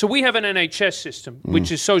 So we have an NHS system, which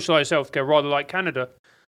is socialized healthcare, rather like Canada.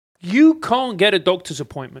 You can't get a doctor's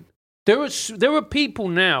appointment. There are people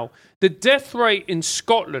now. The death rate in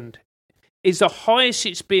Scotland is the highest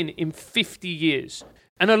it's been in 50 years.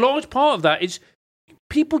 And a large part of that is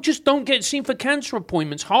people just don't get seen for cancer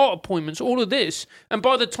appointments, heart appointments, all of this. And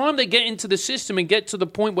by the time they get into the system and get to the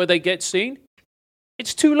point where they get seen,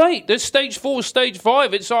 it's too late. There's stage 4, stage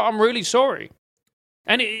 5. It's like, I'm really sorry.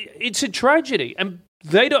 And it's a tragedy. And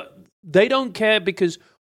they don't care because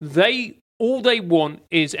all they want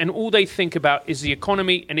is, and all they think about is the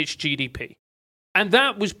economy and its GDP. And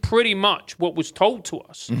that was pretty much what was told to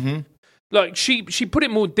us. Mm-hmm. Like, she put it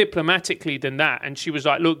more diplomatically than that. And she was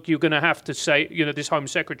like, look, you're going to have to say, this Home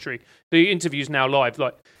Secretary, the interview's now live.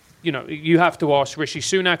 Like, you have to ask Rishi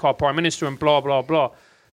Sunak, our Prime Minister, and blah, blah, blah.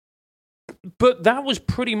 But that was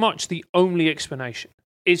pretty much the only explanation.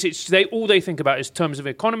 All they think about is terms of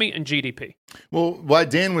economy and GDP. Well, why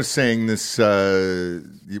Dan was saying this,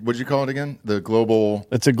 what did you call it again? The global...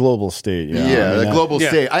 It's a global state, yeah. Yeah, the global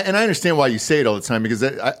state. And I understand why you say it all the time, because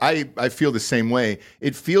I feel the same way.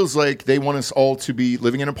 It feels like they want us all to be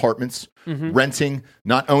living in apartments, renting,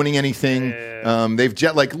 not owning anything. They've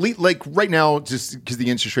like right now, just because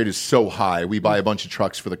the interest rate is so high, we buy a bunch of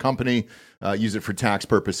trucks for the company, use it for tax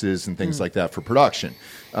purposes and things like that for production.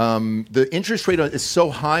 The interest rate is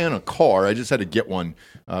so high on a car. I just had to get one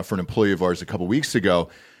for an employee of ours a couple weeks ago.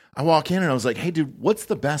 I walk in and I was like, hey, dude, what's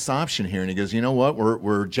the best option here? And he goes, you know what?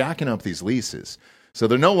 We're jacking up these leases. So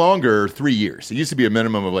they're no longer 3 years. It used to be a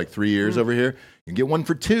minimum of like 3 years over here. You can get one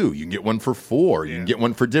for 2. You can get one for 4. You can get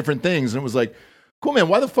one for different things. And it was like, cool, man,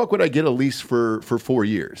 why the fuck would I get a lease for 4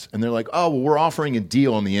 years? And they're like, oh, well, we're offering a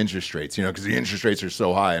deal on the interest rates, because the interest rates are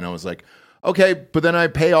so high. And I was like, okay, but then I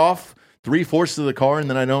pay off 3/4 of the car and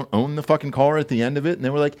then I don't own the fucking car at the end of it. And they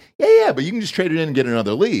were like, yeah, but you can just trade it in and get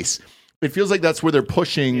another lease. It feels like that's where they're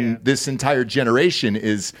pushing this entire generation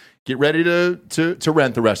is get ready to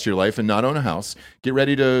rent the rest of your life and not own a house. Get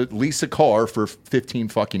ready to lease a car for 15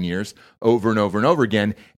 fucking years over and over and over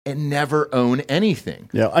again and never own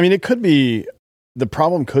anything. Yeah, I mean, the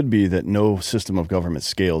problem could be that no system of government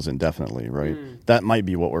scales indefinitely, right? That might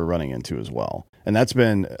be what we're running into as well. And that's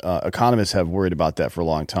been, economists have worried about that for a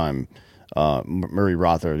long time. Murray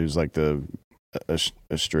Rothbard, who's like the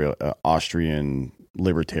Austrian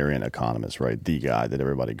libertarian economist, right? The guy that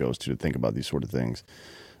everybody goes to think about these sort of things,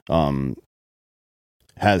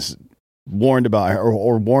 has warned about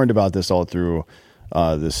or warned about this all through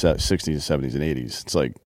the 60s, 70s, and 80s. It's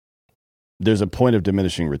like there's a point of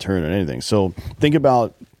diminishing return on anything. So think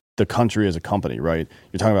about the country as a company, right?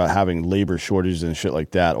 You're talking about having labor shortages and shit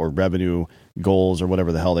like that, or revenue goals or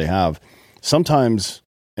whatever the hell they have. Sometimes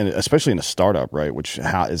and especially in a startup, right, which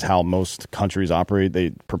is how most countries operate.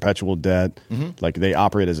 They perpetual debt, like they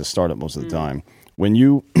operate as a startup most of the time. When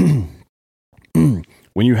you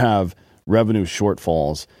when you have revenue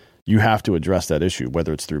shortfalls, you have to address that issue,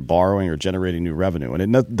 whether it's through borrowing or generating new revenue.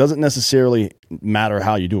 And it doesn't necessarily matter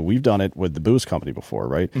how you do it. We've done it with the booze company before,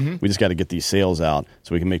 right? We just got to get these sales out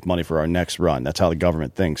so we can make money for our next run. That's how the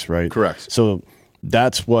government thinks, right? Correct. So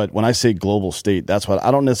that's what, when I say global state, that's what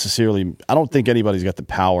I don't think anybody's got the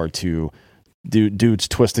power to dudes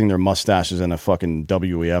twisting their mustaches in a fucking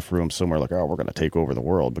WEF room somewhere like, oh, we're going to take over the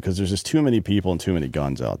world, because there's just too many people and too many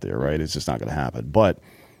guns out there, right? It's just not going to happen. But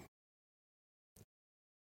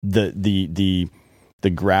the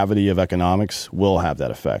gravity of economics will have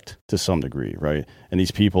that effect to some degree, right? And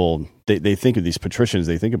these people, they think of these patricians,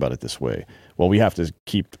 they think about it this way. Well, we have to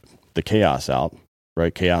keep the chaos out,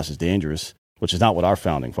 right? Chaos is dangerous, which is not what our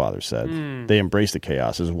founding fathers said. They embraced the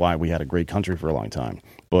chaos. This is why we had a great country for a long time.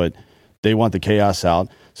 But they want the chaos out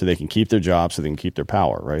so they can keep their jobs, so they can keep their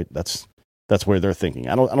power, right? That's where they're thinking.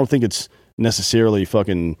 I don't think it's necessarily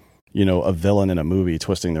fucking, a villain in a movie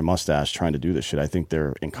twisting their mustache trying to do this shit. I think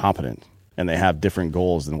they're incompetent and they have different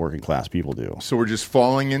goals than working class people do. So we're just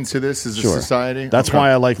falling into this as a society? That's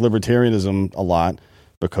why I like libertarianism a lot,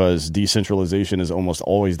 because decentralization is almost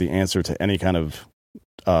always the answer to any kind of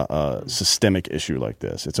systemic issue like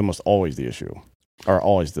this. It's almost always the issue. Or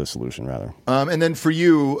always the solution, rather. And then for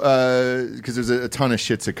you, because there's a ton of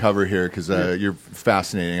shit to cover here, because you're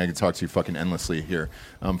fascinating. I could talk to you fucking endlessly here.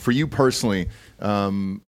 For you personally,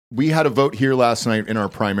 we had a vote here last night in our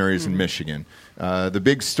primaries in Michigan. The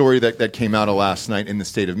big story that came out of last night in the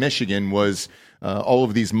state of Michigan was all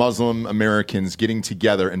of these Muslim Americans getting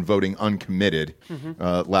together and voting uncommitted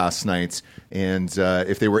last night. And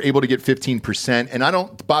if they were able to get 15%, and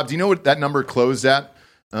Bob, do you know what that number closed at?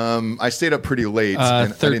 I stayed up pretty late.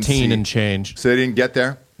 13 and change. So they didn't get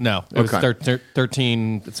there? No, it was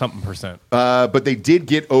 13 something percent. But they did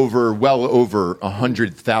get well over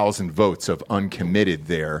 100,000 votes of uncommitted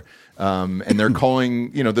there. And they're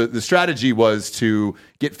calling, the strategy was to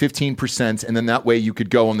get 15%, and then that way you could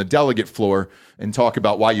go on the delegate floor and talk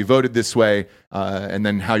about why you voted this way, and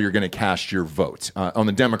then how you're going to cast your vote on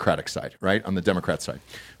the Democratic side, right? On the Democrat side.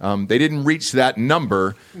 They didn't reach that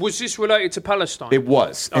number. Was this related to Palestine? It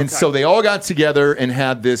was. Okay. And so they all got together and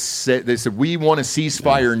had this, they said, we want a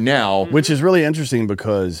ceasefire now. Which is really interesting,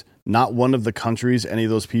 because not one of the countries any of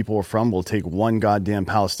those people are from will take one goddamn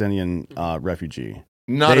Palestinian refugee.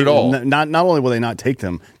 Not at all. Not only will they not take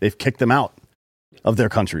them, they've kicked them out of their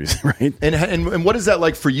countries, right? And what is that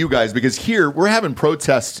like for you guys? Because here we're having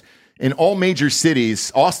protests in all major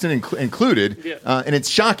cities, Austin included, and it's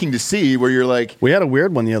shocking to see where you're like... We had a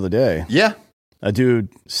weird one the other day. Yeah. A dude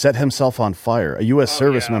set himself on fire. A U.S.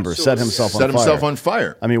 service member set himself on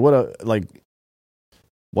fire. I mean, what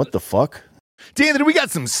the fuck? D'Anthony, we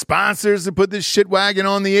got some sponsors to put this shit wagon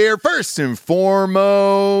on the air. First and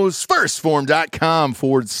foremost,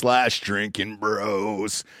 firstform.com/drinking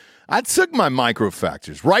bros. I took my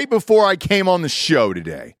microfactors right before I came on the show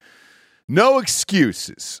today. No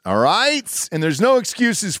excuses, all right? And there's no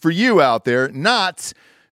excuses for you out there not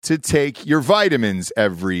to take your vitamins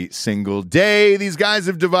every single day. These guys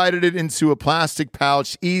have divided it into a plastic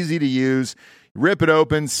pouch, easy to use. Rip it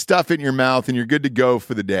open, stuff it in your mouth, and you're good to go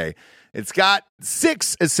for the day. It's got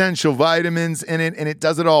 6 essential vitamins in it, and it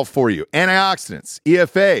does it all for you. Antioxidants,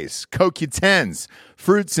 EFAs, CoQ10s,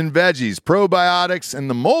 fruits and veggies, probiotics, and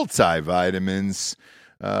the multivitamins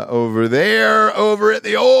over at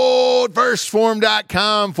the old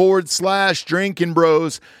firstform.com/drinking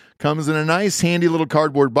bros. Comes in a nice, handy little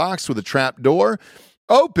cardboard box with a trap door.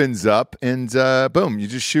 Opens up, and boom, you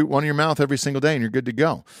just shoot one in your mouth every single day, and you're good to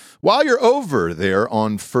go. While you're over there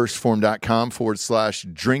on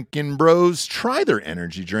firstform.com/drinking bros, try their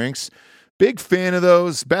energy drinks. Big fan of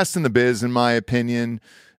those. Best in the biz, in my opinion.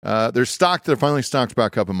 They're finally stocked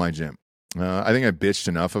back up in my gym. I think I bitched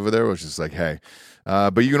enough over there, which is like, hey.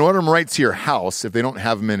 But you can order them right to your house if they don't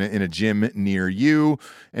have them in a gym near you.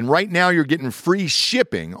 And right now you're getting free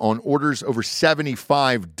shipping on orders over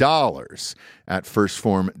 $75 at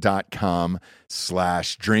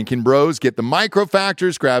firstform.com/drinking bros. Get the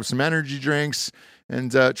microfactors, grab some energy drinks,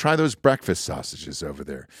 and try those breakfast sausages over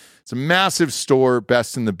there. It's a massive store,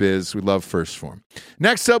 best in the biz. We love First Form.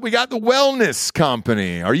 Next up, we got the Wellness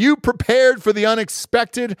Company. Are you prepared for the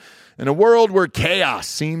unexpected? In a world where chaos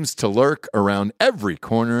seems to lurk around every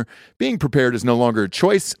corner, being prepared is no longer a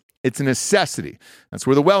choice. It's a necessity. That's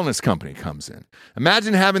where the wellness company comes in.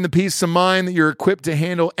 Imagine having the peace of mind that you're equipped to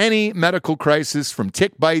handle any medical crisis, from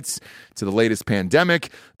tick bites to the latest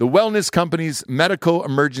pandemic. The wellness company's medical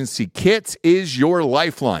emergency kit is your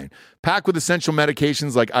lifeline. Packed with essential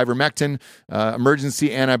medications like ivermectin,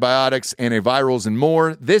 emergency antibiotics, antivirals, and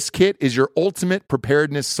more, this kit is your ultimate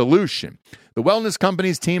preparedness solution. The wellness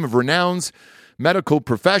company's team of renowned medical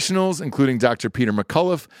professionals, including Dr. Peter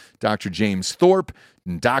McCullough, Dr. James Thorpe,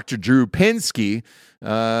 and Dr. Drew Pinsky,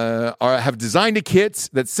 have designed a kit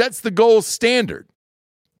that sets the gold standard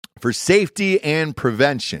for safety and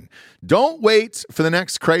prevention. Don't wait for the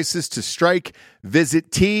next crisis to strike. Visit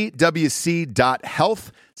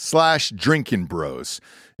twc.health/drinkingbros.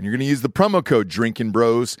 And you're going to use the promo code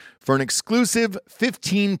drinkingbros for an exclusive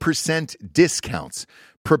 15% discount.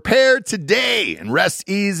 Prepare today and rest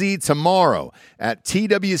easy tomorrow at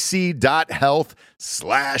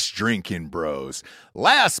twc.health/drinkingbros.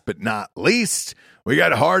 Last but not least, we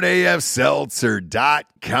got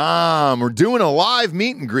hardafseltzer.com. We're doing a live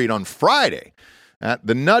meet and greet on Friday at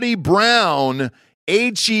the Nutty Brown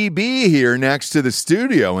HEB here next to the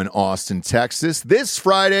studio in Austin, Texas. This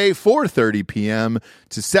Friday, 4:30 p.m.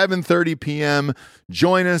 to 7:30 p.m.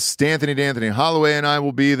 Join us. D'Anthony Holloway and I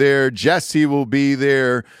will be there. Jesse will be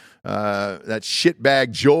there. That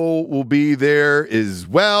shitbag Joel will be there as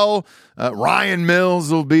well. Ryan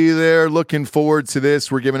Mills will be there. Looking forward to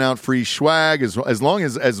this. We're giving out free swag as well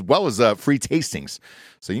as free tastings.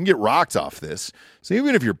 So you can get rocked off this. So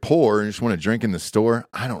even if you're poor and just want to drink in the store,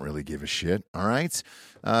 I don't really give a shit, all right?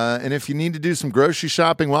 And if you need to do some grocery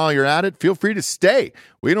shopping while you're at it, feel free to stay.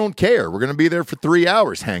 We don't care. We're going to be there for 3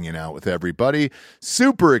 hours hanging out with everybody.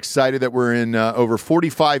 Super excited that we're in over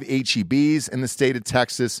 45 HEBs in the state of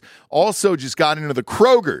Texas. Also just got into the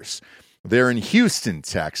Kroger's. They're in Houston,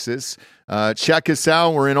 Texas. Check us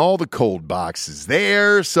out. We're in all the cold boxes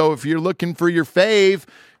there. So if you're looking for your fave,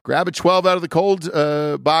 grab a 12 out of the cold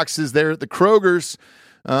boxes there at the Kroger's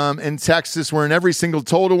in Texas. We're in every single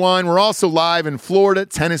Total Wine. We're also live in Florida,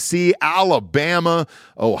 Tennessee, Alabama,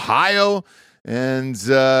 Ohio, and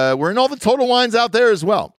we're in all the Total Wines out there as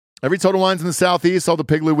well. Every Total Wines in the Southeast, all the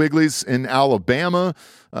Piggly Wigglies in Alabama.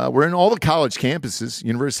 We're in all the college campuses,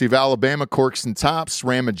 University of Alabama, Corks and Tops,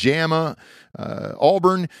 Ramajama,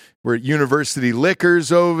 Auburn. We're at University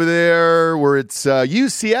Liquors over there. We're at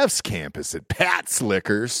UCF's campus at Pat's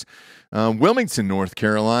Liquors. Wilmington, North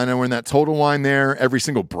Carolina. We're in that Total Wine there. Every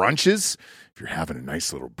single brunches. If you're having a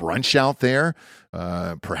nice little brunch out there,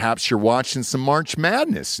 perhaps you're watching some March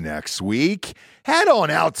Madness next week, head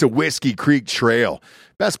on out to Whiskey Creek Trail.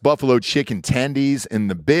 Best buffalo chicken tendies in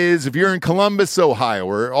the biz. If you're in Columbus, Ohio,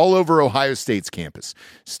 or all over Ohio State's campus,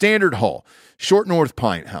 Standard Hall, Short North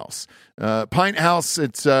Pint House. Pint House,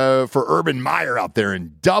 it's for Urban Meyer out there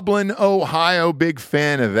in Dublin, Ohio. Big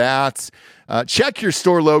fan of that. Check your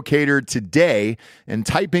store locator today and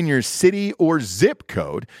type in your city or zip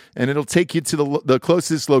code, and it'll take you to the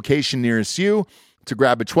closest location nearest you to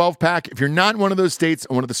grab a 12-pack. If you're not in one of those states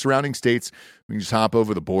or one of the surrounding states, we can just hop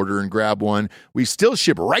over the border and grab one. We still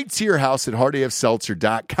ship right to your house at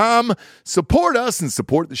hardafseltzer.com. Support us and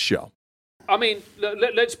support the show. I mean,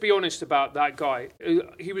 let's be honest about that guy.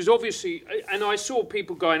 He was obviously, and I saw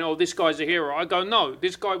people going, oh, this guy's a hero. I go, no,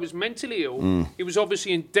 this guy was mentally ill. He was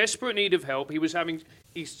obviously in desperate need of help. He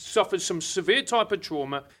suffered some severe type of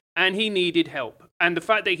trauma, and he needed help. And the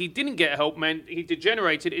fact that he didn't get help meant he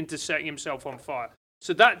degenerated into setting himself on fire.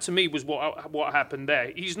 So that, to me, was what happened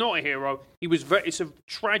there. He's not a hero. It's a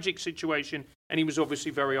tragic situation, and he was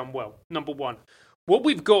obviously very unwell, number one. What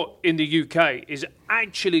we've got in the UK is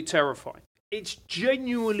actually terrifying. It's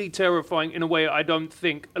genuinely terrifying in a way I don't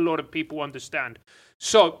think a lot of people understand.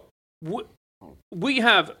 So we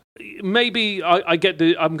have, maybe I'm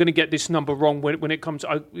going to get this number wrong when it comes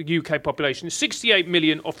to UK population. 68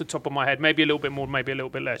 million off the top of my head, maybe a little bit more, maybe a little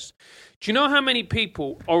bit less. Do you know how many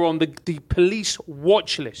people are on the police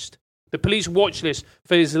watch list? The police watch list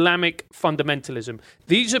for Islamic fundamentalism.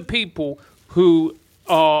 These are people who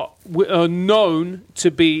are known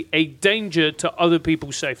to be a danger to other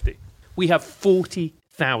people's safety. We have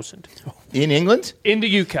 40,000. In England? In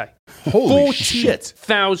the UK. Holy shit.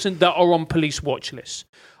 40,000 that are on police watch lists.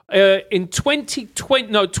 In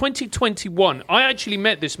 2021, I actually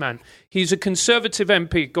met this man. He's a Conservative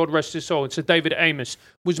MP, God rest his soul. It's a David Amos,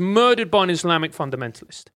 was murdered by an Islamic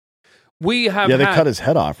fundamentalist. They cut his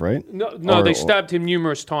head off, right? No, they stabbed him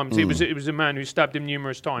numerous times. It was a man who stabbed him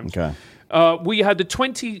numerous times. Okay. We had the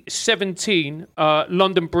 2017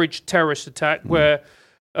 London Bridge terrorist attack where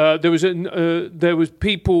there was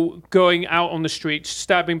people going out on the streets,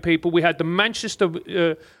 stabbing people. We had the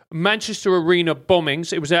Manchester Manchester Arena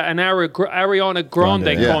bombings. It was at an Ariana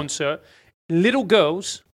Grande concert. Little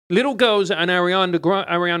girls at an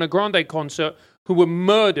Ariana Grande concert who were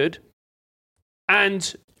murdered. And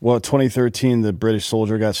 2013, the British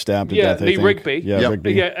soldier got stabbed to death. Lee Rigby.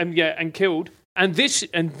 Rigby. And killed. And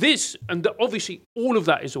obviously, all of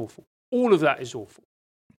that is awful. All of that is awful.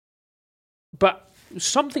 But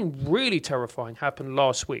something really terrifying happened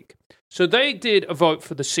last week. So they did a vote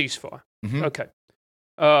for the ceasefire. Mm-hmm. Okay.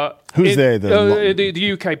 Who's they?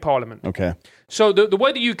 The UK Parliament. Okay. So the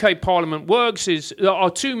way the UK Parliament works is our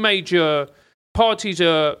two major parties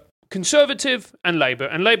are Conservative and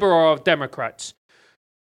Labour are Democrats.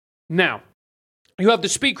 Now, you have the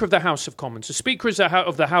Speaker of the House of Commons. The Speaker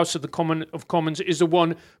of the House of Commons is the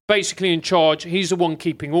one basically in charge. He's the one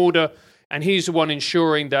keeping order, and he's the one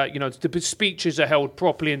ensuring that the speeches are held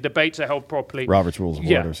properly and debates are held properly. Robert's Rules of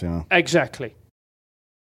Orders, Exactly.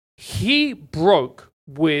 He broke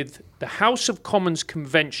with the House of Commons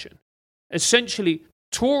convention, essentially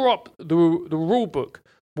tore up the rule book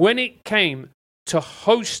when it came to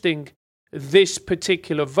hosting this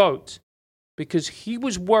particular vote, because he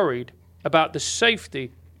was worried about the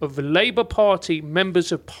safety of the Labour Party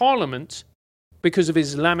members of Parliament because of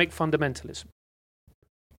Islamic fundamentalism,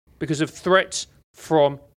 because of threats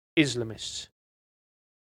from Islamists.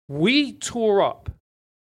 We tore up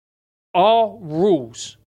our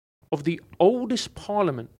rules of the oldest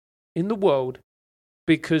parliament in the world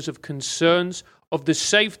because of concerns of the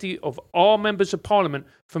safety of our members of parliament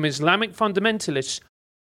from Islamic fundamentalists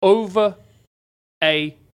over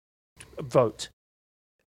a vote.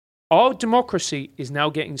 Our democracy is now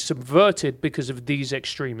getting subverted because of these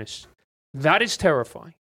extremists. That is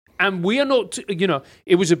terrifying. And we are not,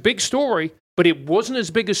 it was a big story, but it wasn't as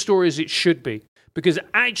big a story as it should be. Because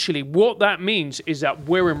actually what that means is that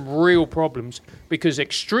we're in real problems, because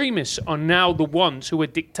extremists are now the ones who are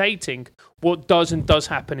dictating what does and doesn't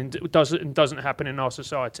happen in our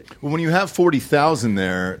society. Well, when you have 40,000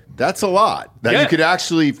 there, that's a lot that you could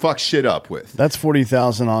actually fuck shit up with. That's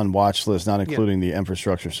 40,000 on watch list, not including the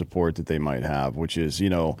infrastructure support that they might have, which is, I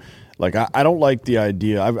don't like the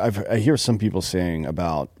idea. I hear some people saying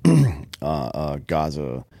about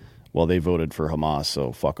Gaza, well, they voted for Hamas,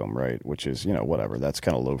 so fuck them, right? Which is, whatever. That's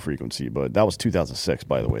kind of low frequency. But that was 2006,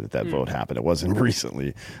 by the way, that vote happened. It wasn't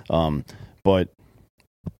recently. But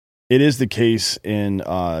it is the case in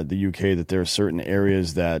the UK that there are certain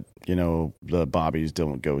areas that, the bobbies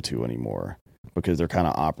don't go to anymore because they're kind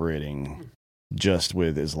of operating just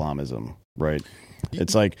with Islamism, right?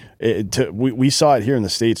 It's like we saw it here in the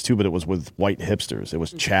States too, but it was with white hipsters. It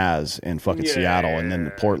was Chaz in fucking Seattle and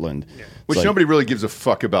then Portland. Yeah. Which nobody really gives a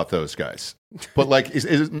fuck about those guys. But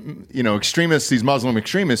extremists, these Muslim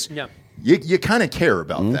extremists, you kind of care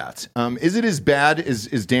about that. Is it as bad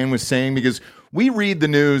as Dan was saying? Because we read the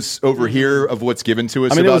news over here of what's given to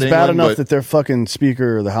us. I mean, about it was England, bad enough that their fucking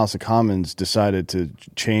Speaker of the House of Commons decided to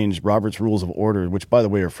change Robert's Rules of Order, which, by the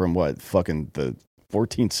way, are from fucking the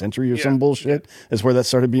 14th century or some bullshit is where that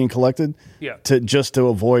started being collected to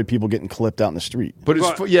avoid people getting clipped out in the street. But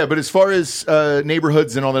as far as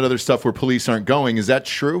neighborhoods and all that other stuff where police aren't going, is that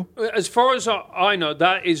true? As far as I know,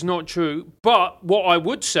 that is not true. But what I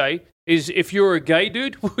would say is, if you're a gay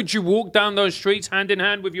dude, would you walk down those streets hand in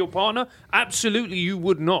hand with your partner? Absolutely you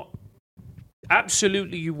would not.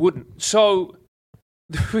 Absolutely you wouldn't. So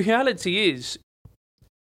the reality is,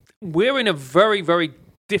 we're in a very, very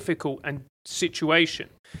difficult and situation.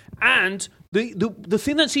 And the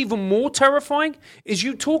thing that's even more terrifying is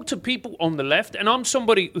you talk to people on the left, and I'm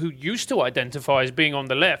somebody who used to identify as being on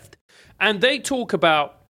the left, and they talk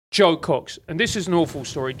about Joe Cox. And this is an awful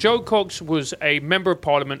story. Joe Cox was a member of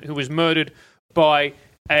parliament who was murdered by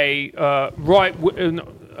a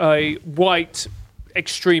white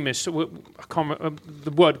extremist. I can't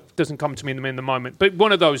the word doesn't come to me in the moment, but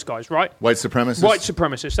one of those guys, right? White supremacist? White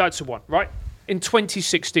supremacist, that's the one, right? In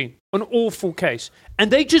 2016, an awful case.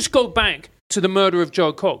 And they just go back to the murder of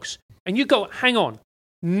Joe Cox. And you go, hang on,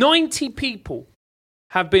 90 people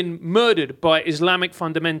have been murdered by Islamic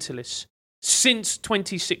fundamentalists since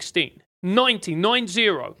 2016. 90.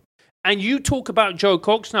 And you talk about Joe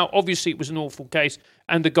Cox. Now, obviously, it was an awful case,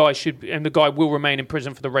 and the guy will remain in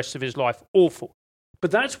prison for the rest of his life. Awful.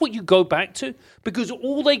 But that's what you go back to, because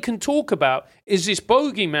all they can talk about is this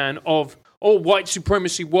bogeyman of, white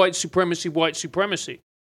supremacy, white supremacy, white supremacy.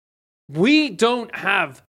 We don't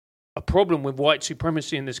have a problem with white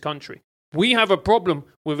supremacy in this country. We have a problem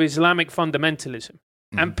with Islamic fundamentalism.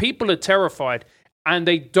 And people are terrified, and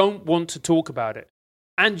they don't want to talk about it.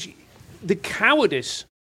 And the cowardice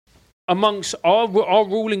amongst our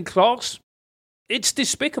ruling class, it's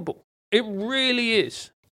despicable. It really is.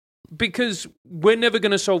 because we're never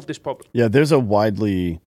going to solve this problem. Yeah, there's a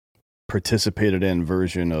widely participated in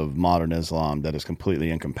version of modern Islam that is completely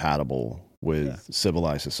incompatible with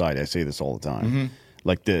civilized society. I say this all the time. Mm-hmm.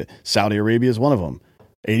 Like Saudi Arabia is one of them.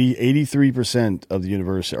 83% of the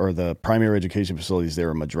university or the primary education facilities there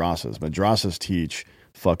are madrasas. Madrasas teach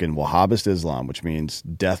fucking Wahhabist Islam, which means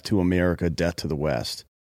death to America, death to the West,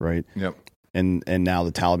 right? Yep. And now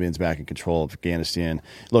the Taliban's back in control of Afghanistan.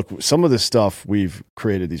 Look, some of this stuff, we've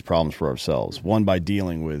created these problems for ourselves. One, by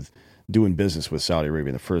doing business with Saudi Arabia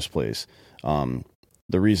in the first place.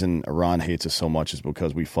 The reason Iran hates us so much is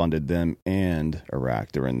because we funded them and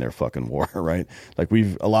Iraq during their fucking war, right? Like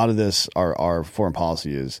a lot of this, our foreign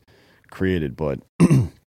policy is created, but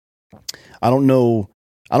I don't know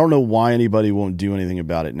why anybody won't do anything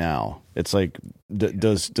about it now. It's like,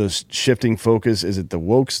 does shifting focus, is it the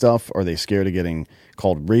woke stuff? Are they scared of getting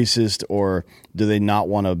called racist, or do they not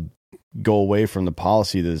want to go away from the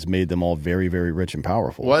policy that has made them all very, very rich and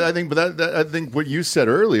powerful? Well, I think, I think what you said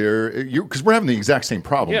earlier, because we're having the exact same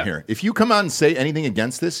problem here. If you come out and say anything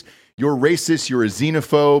against this, you're racist, you're a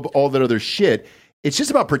xenophobe, all that other shit. It's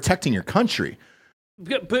just about protecting your country.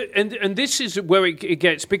 Yeah, but this is where it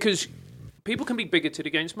gets, because people can be bigoted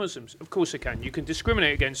against Muslims. Of course they can. You can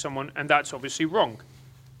discriminate against someone, and that's obviously wrong.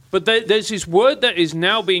 But there's this word that is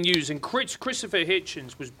now being used, and Christopher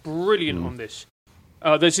Hitchens was brilliant on this.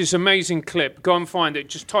 There's this amazing clip. Go and find it.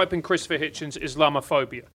 Just type in Christopher Hitchens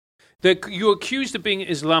Islamophobia. You're accused of being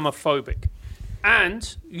Islamophobic.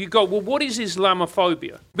 And you go, well, what is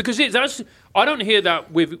Islamophobia? Because I don't hear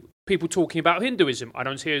that with people talking about Hinduism. I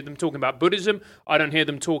don't hear them talking about Buddhism. I don't hear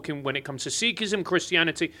them talking when it comes to Sikhism,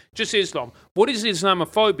 Christianity, just Islam. What is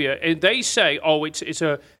Islamophobia? And they say, oh, it's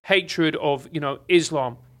a hatred of,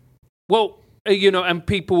 Islam. Well, and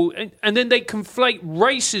people, and then they conflate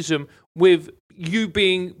racism with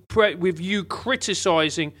you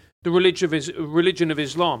criticizing the religion of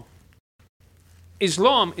Islam.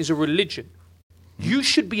 Islam is a religion. You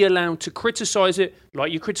should be allowed to criticize it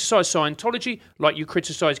like you criticize Scientology, like you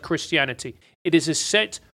criticize Christianity. It is a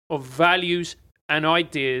set of values and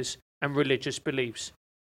ideas and religious beliefs.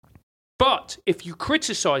 But if you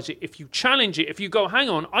criticize it, if you challenge it, if you go, hang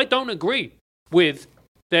on, I don't agree with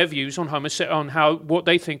their views on what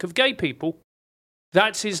they think of gay people,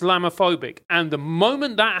 that's Islamophobic. And the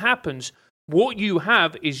moment that happens, what you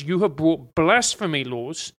have brought blasphemy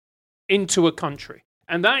laws into a country.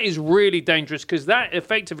 And that is really dangerous, because that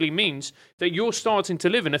effectively means that you're starting to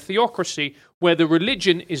live in a theocracy where the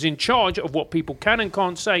religion is in charge of what people can and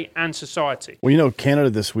can't say, and society. Well, Canada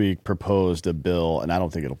this week proposed a bill, and I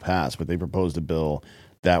don't think it'll pass, but they proposed a bill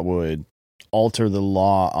that would alter the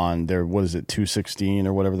law on their, 216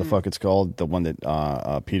 or whatever the fuck it's called, the one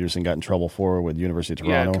that Peterson got in trouble for with University of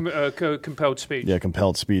Toronto. Yeah, compelled speech. Yeah,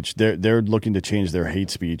 compelled speech. They're looking to change their hate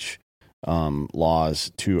speech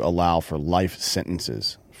laws to allow for life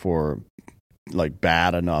sentences for like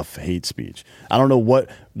bad enough hate speech. I don't know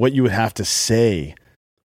what you would have to say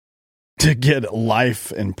to get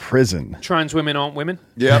life in prison. Trans women aren't women.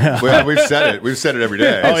 Yeah, well, we've said it. We've said it every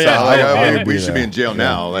day. Oh, yeah. We should be in jail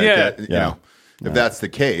now. If that's the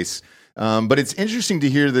case. But it's interesting to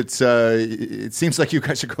hear that it seems like you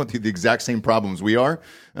guys are going through the exact same problems we are.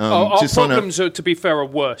 Our problems, to be fair, are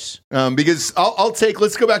worse. Because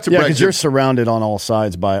let's go back to Brexit. Because you're surrounded on all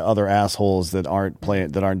sides by other assholes that aren't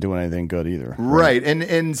doing anything good either. Right.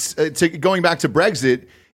 And going back to Brexit,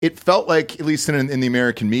 it felt like, at least in the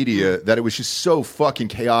American media, that it was just so fucking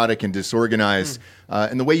chaotic and disorganized.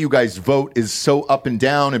 And the way you guys vote is so up and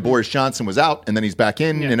down. And Boris Johnson was out, and then he's back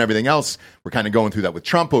in, and everything else. We're kind of going through that with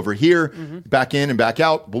Trump over here, back in and back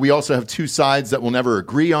out. But we also have two sides that will never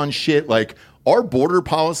agree on shit. Like our border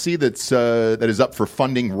policy that is up for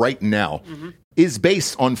funding right now is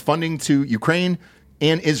based on funding to Ukraine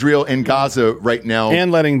and Israel and Gaza right now.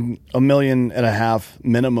 And letting 1.5 million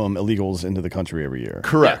minimum illegals into the country every year.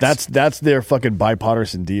 Correct. That's their fucking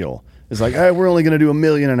bipartisan deal. It's like, hey, we're only going to do 1.5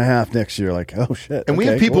 million next year. Like, oh shit. And we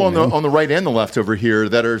have people on the right and the left over here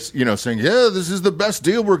that are, saying, yeah, this is the best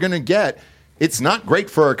deal we're going to get. It's not great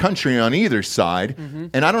for our country on either side.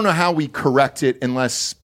 And I don't know how we correct it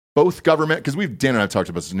unless both government, because Dan and I have talked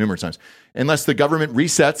about this numerous times, unless the government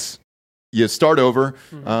resets. You start over,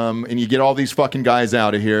 and you get all these fucking guys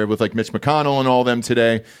out of here with like Mitch McConnell and all them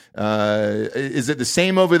today. Is it the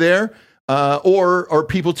same over there, or are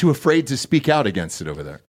people too afraid to speak out against it over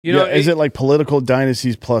there? Is it like political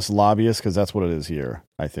dynasties plus lobbyists? Because that's what it is here,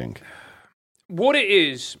 I think. What it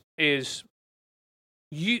is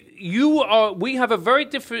we have a very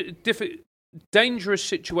different, dangerous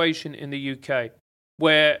situation in the UK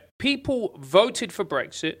where people voted for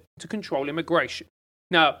Brexit to control immigration.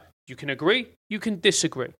 Now, you can agree, you can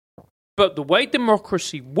disagree. But the way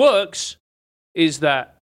democracy works is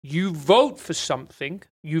that you vote for something,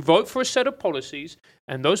 you vote for a set of policies,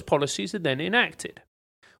 and those policies are then enacted.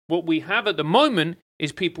 What we have at the moment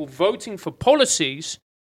is people voting for policies,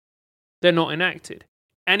 they're not enacted.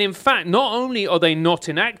 And in fact, not only are they not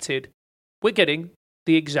enacted, we're getting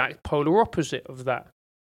the exact polar opposite of that.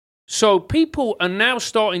 So people are now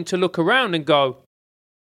starting to look around and go,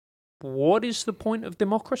 what is the point of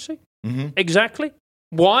democracy? Mm-hmm. Exactly.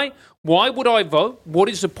 Why? Why would I vote? What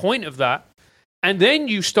is the point of that? And then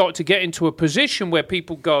you start to get into a position where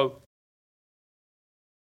people go,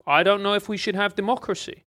 I don't know if we should have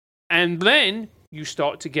democracy. And then you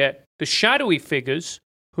start to get the shadowy figures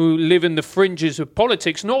who live in the fringes of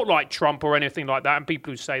politics, not like Trump or anything like that, and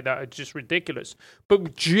people who say that are just ridiculous,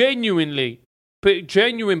 but genuine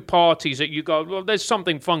parties that you go, well, there's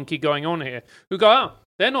something funky going on here, who go, oh,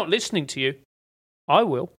 they're not listening to you. I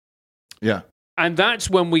will. Yeah. And that's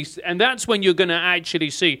when you're going to actually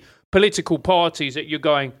see political parties that you're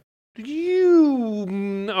going,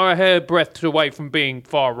 you are a hairbreadth away from being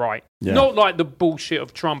far right. Yeah. Not like the bullshit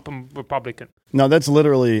of Trump and Republican. No, that's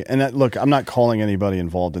literally, and look, I'm not calling anybody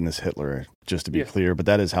involved in this Hitler, just to be clear, but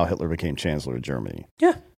that is how Hitler became Chancellor of Germany.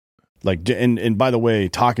 Yeah. Like, and by the way,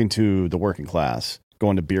 talking to the working class,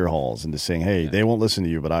 going to beer halls and just saying, hey, they won't listen to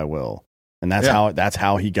you, but I will. And that's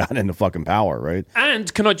how he got into fucking power, right?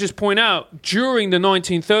 And can I just point out, during the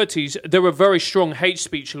 1930s, there were very strong hate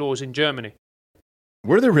speech laws in Germany.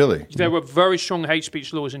 Were there really? There were very strong hate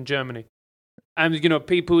speech laws in Germany. And,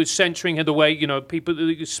 people censoring the way, people,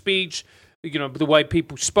 the speech, the way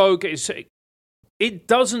people spoke. It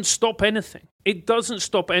doesn't stop anything. It doesn't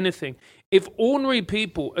stop anything. If ordinary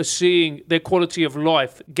people are seeing their quality of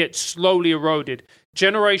life get slowly eroded,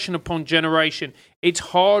 generation upon generation, it's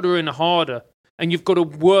harder and harder. And you've got to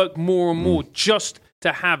work more and more just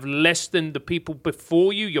to have less than the people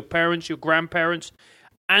before you, your parents, your grandparents.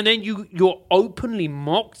 And then you're openly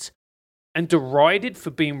mocked and derided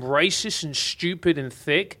for being racist and stupid and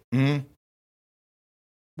thick. Mm-hmm.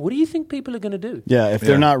 What do you think people are going to do? Yeah, if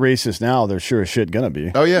they're not racist now, they're sure as shit going to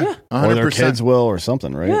be. Oh, yeah. 100%. Or their kids will or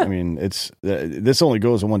something, right? Yeah. I mean, this only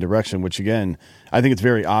goes in one direction, which, again, I think it's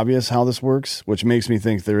very obvious how this works, which makes me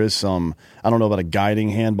think there is some, I don't know about a guiding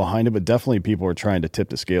hand behind it, but definitely people are trying to tip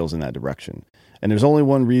the scales in that direction. And there's only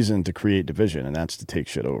one reason to create division, and that's to take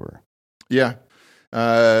shit over. Yeah.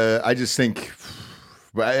 I just think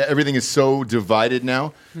everything is so divided now.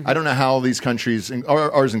 Mm-hmm. I don't know how these countries,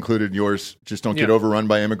 ours included, yours, just don't get overrun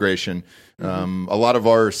by immigration. Mm-hmm. A lot of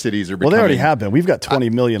our cities are becoming... Well, they already have been. We've got 20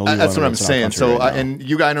 million illegal That's what I'm saying. So, right and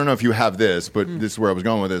I don't know if you have this, but this is where I was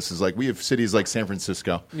going with this, is like we have cities like San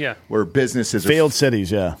Francisco where businesses failed cities,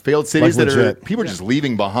 Failed cities like that people are just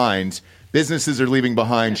leaving behind. Businesses are leaving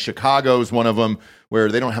behind. Chicago is one of them, where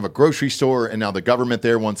they don't have a grocery store, and now the government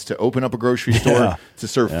there wants to open up a grocery store to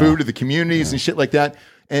serve food to the communities and shit like that.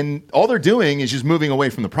 And all they're doing is just moving away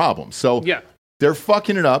from the problem. So they're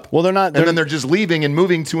fucking it up. Well, they're not. And then they're just leaving and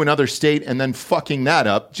moving to another state and then fucking that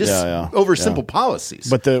up just over simple policies.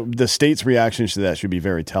 But the state's reactions to that should be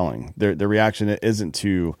very telling. Their reaction isn't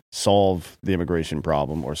to solve the immigration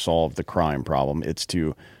problem or solve the crime problem. It's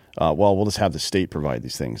to, we'll just have the state provide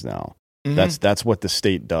these things now. Mm-hmm. That's what the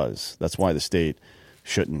state does. That's why the state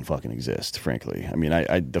shouldn't fucking exist, frankly. I mean,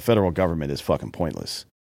 the federal government is fucking pointless.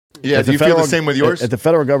 Yeah, do you feel the same with yours? If the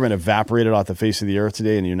federal government evaporated off the face of the earth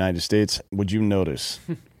today in the United States, would you notice?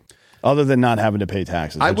 Other than not having to pay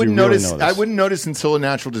taxes. I wouldn't notice. I wouldn't notice until a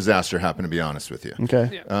natural disaster happened, to be honest with you. Okay.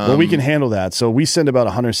 Yeah. Well, we can handle that. So we send about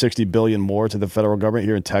 $160 billion more to the federal government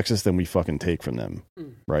here in Texas than we fucking take from them.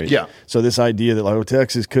 Right? Yeah. So this idea that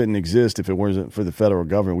Texas couldn't exist if it wasn't for the federal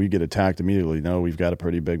government, we'd get attacked immediately. No, we've got a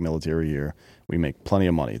pretty big military here. We make plenty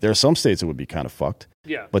of money. There are some states that would be kind of fucked.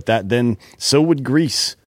 Yeah. But so would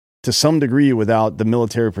Greece. To some degree, without the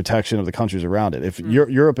military protection of the countries around it. If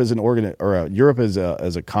Europe is Europe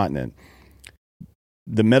as a continent,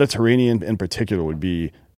 the Mediterranean in particular would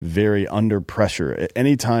be very under pressure.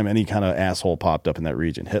 Anytime any kind of asshole popped up in that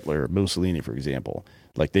region, Hitler, Mussolini, for example,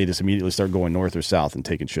 like they just immediately start going north or south and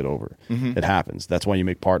taking shit over. Mm-hmm. It happens. That's why you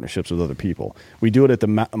make partnerships with other people. We do it at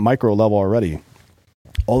the micro level already.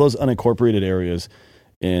 All those unincorporated areas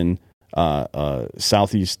in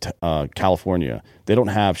Southeast California, they don't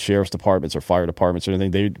have sheriff's departments or fire departments or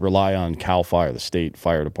anything. They rely on CAL FIRE, the state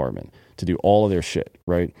fire department, to do all of their shit,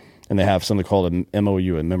 right? And they have something called a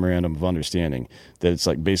MOU, a Memorandum of Understanding, that it's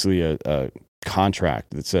like basically a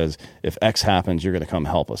contract that says if X happens, you're going to come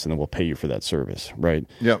help us, and then we'll pay you for that service, right?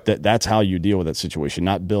 Yep. That's how you deal with that situation,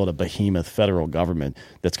 not build a behemoth federal government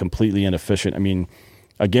that's completely inefficient. I mean,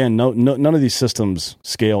 again, none of these systems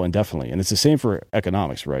scale indefinitely, and it's the same for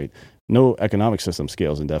economics, right? no economic system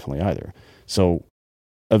scales indefinitely either. So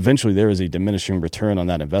eventually there is a diminishing return on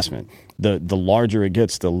that investment. The larger it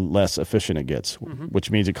gets, the less efficient it gets,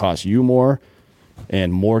 which means it costs you more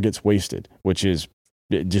and more gets wasted,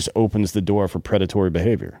 it just opens the door for predatory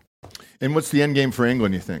behavior. And what's the end game for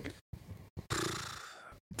England, you think?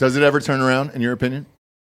 Does it ever turn around, in your opinion?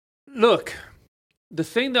 Look, the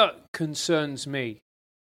thing that concerns me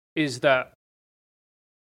is that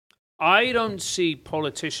I don't see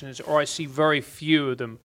politicians, or I see very few of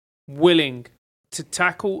them, willing to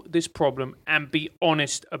tackle this problem and be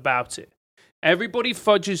honest about it. Everybody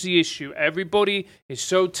fudges the issue. Everybody is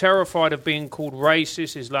so terrified of being called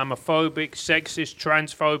racist, Islamophobic, sexist,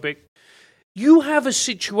 transphobic. You have a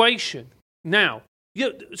situation now.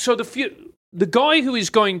 So the guy who is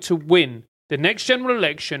going to win the next general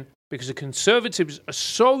election, because the Conservatives are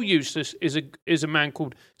so useless, is a man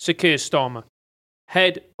called Sir Keir Starmer,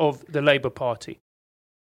 head of the Labour Party.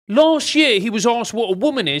 Last year, he was asked what a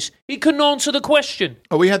woman is. He couldn't answer the question.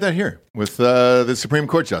 Oh, we had that here with the Supreme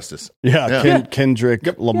Court Justice. Kendrick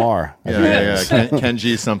Lamar.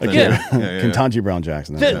 Kenji something. Ketanji Brown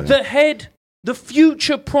Jackson. The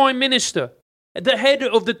future Prime Minister, the head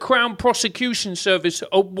of the Crown Prosecution Service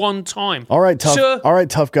at one time. All right,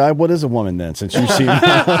 tough guy. What is a woman then? Since you see,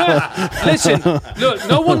 listen, look,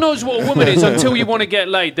 no one knows what a woman is until you want to get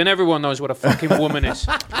laid. Then everyone knows what a fucking woman is.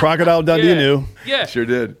 Crocodile Dundee knew. Yeah, sure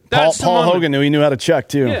did. Paul Hogan knew. He knew how to check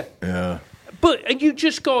too. Yeah. But you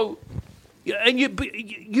just go,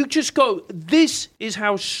 you just go. This is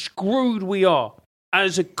how screwed we are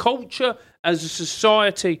as a culture, as a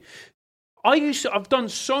society. I've done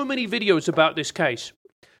so many videos about this case.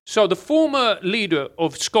 So the former leader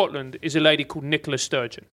of Scotland is a lady called Nicola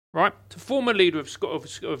Sturgeon, right? The former leader of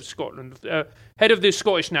Scotland, head of the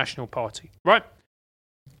Scottish National Party, right?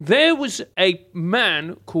 There was a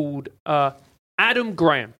man called Adam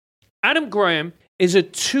Graham. Adam Graham is a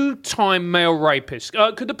 2-time male rapist.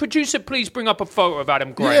 Could the producer please bring up a photo of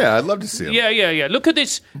Adam Graham? Yeah, I'd love to see him. Yeah. Look at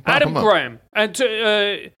this, Adam Graham. And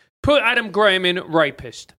put Adam Graham in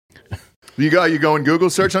rapist. You go and Google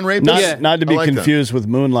search on rapist? Not to be confused with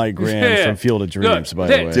Moonlight Graham from Field of Dreams, by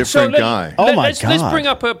the way. Different guy. Let's bring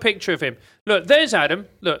up a picture of him. Look, there's Adam.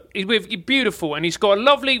 Look, he's beautiful, and he's got a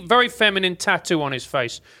lovely, very feminine tattoo on his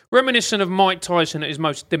face, reminiscent of Mike Tyson at his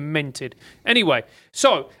most demented. Anyway,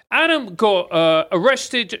 so Adam got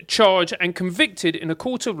arrested, charged, and convicted in a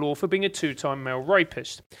court of law for being a 2-time male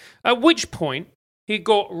rapist. At which point, he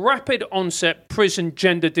got rapid onset prison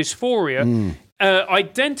gender dysphoria.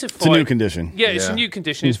 Identified. It's a new condition. Yeah, it's a new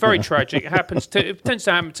condition. It's very tragic. It tends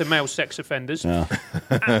to happen to male sex offenders. Yeah.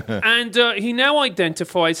 And he now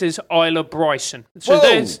identifies as Isla Bryson. So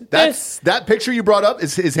that picture you brought up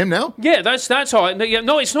is him now? Yeah, that's Isla. Yeah,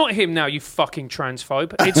 no, it's not him now, you fucking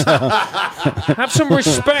transphobe. It's have some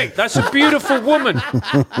respect. That's a beautiful woman,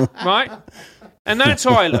 right? And that's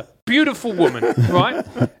Isla. Beautiful woman, right?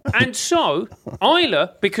 And so,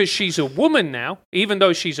 Isla, because she's a woman now, even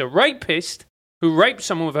though she's a rapist who raped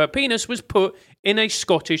someone with her penis, was put in a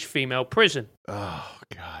Scottish female prison. Oh,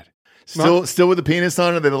 God. Still with the penis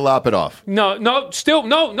on, or they lop it off? No.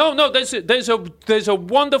 There's a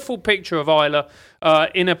wonderful picture of Isla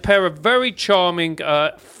in a pair of very charming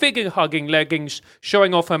figure-hugging leggings,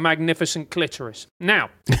 showing off her magnificent clitoris. Now,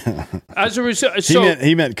 as a result,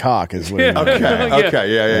 he meant cock as well.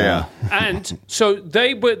 Okay, And so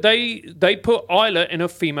they put Isla in a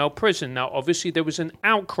female prison. Now, obviously, there was an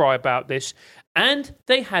outcry about this, and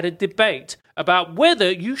they had a debate about whether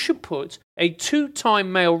you should put a 2-time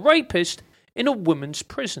male rapist in a women's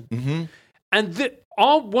prison. Mm-hmm. And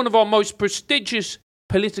one of our most prestigious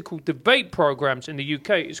political debate programs in the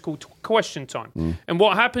UK is called Question Time. Mm. And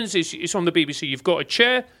what happens is, it's on the BBC. You've got a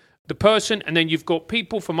chair, the person, and then you've got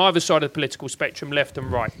people from either side of the political spectrum, left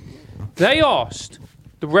and right. They asked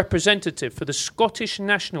the representative for the Scottish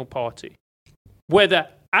National Party whether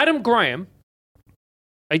Adam Graham,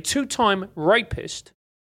 a 2-time rapist,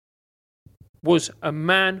 was a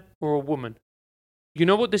man or a woman. You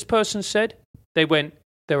know what this person said? They went,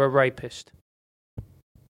 they're a rapist.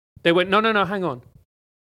 They went, no, hang on.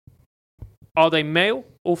 Are they male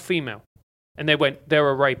or female? And they went, they're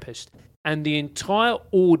a rapist. And the entire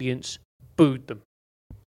audience booed them.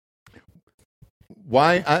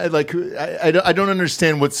 Why? I don't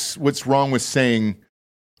understand what's wrong with saying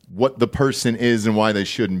what the person is and why they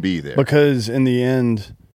shouldn't be there. Because in the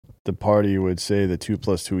end, the party would say that 2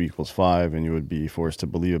 + 2 = 5, and you would be forced to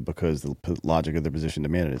believe it because the logic of the position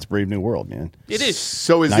demanded it. It's Brave New World, man. It is.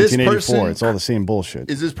 So is this 1984. person? It's all the same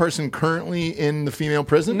bullshit. Is this person currently in the female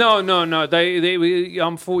prison? No. They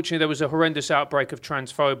unfortunately, there was a horrendous outbreak of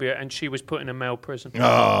transphobia, and she was put in a male prison.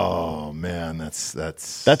 Oh man, that's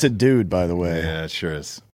That's a dude, by the way. yeah, it sure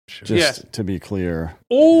is. Sure. Just to be clear.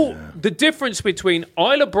 The difference between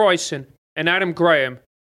Isla Bryson and Adam Graham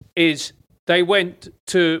is they went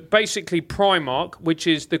to basically Primark, which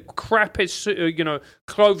is the crappiest,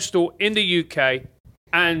 clothes store in the UK,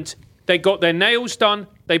 and they got their nails done.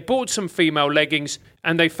 They bought some female leggings,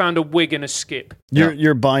 and they found a wig and a skip.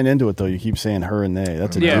 You're buying into it though. You keep saying her and they.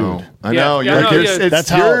 That's a dude. I know. That's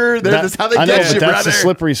how they get you, brother. That's a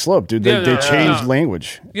slippery slope, dude. They changed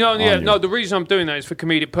language. No. The reason I'm doing that is for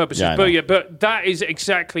comedic purposes. But that is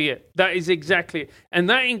exactly it. That is exactly it, and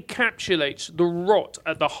that encapsulates the rot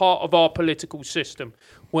at the heart of our political system,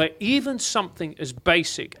 where even something as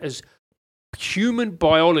basic as human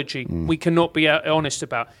biology we cannot be honest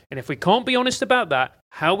about. And if we can't be honest about that,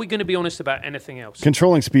 how are we going to be honest about anything else?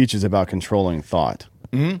 Controlling speech is about controlling thought,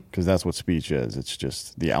 because that's what speech is. It's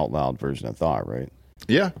just the out loud version of thought, right?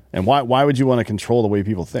 Yeah. And why would you want to control the way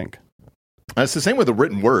people think? It's the same with the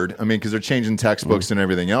written word. I mean, because they're changing textbooks and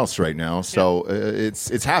everything else right now. So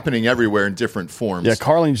it's happening everywhere in different forms. Yeah,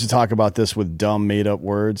 Carlin used to talk about this with dumb, made-up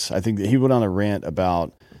words. I think that he went on a rant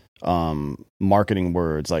about marketing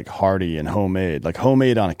words like hearty and homemade, like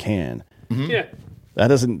homemade on a can. Yeah.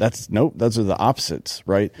 Those are the opposites,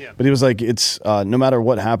 right? Yeah. But he was like, it's no matter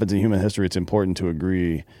what happens in human history, it's important to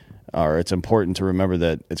agree, or it's important to remember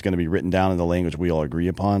that it's going to be written down in the language we all agree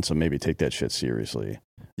upon, so maybe take that shit seriously.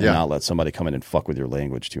 And not let somebody come in and fuck with your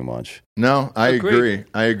language too much. No, I agree.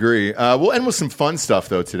 We'll end with some fun stuff,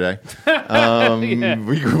 though, today.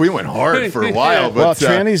 We went hard for a while. But, well,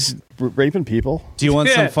 trannies raping people. Do you want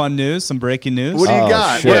some fun news, some breaking news? What do you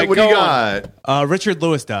got? Shit. What do you got? Richard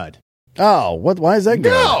Lewis died. Oh, what? Why is that good?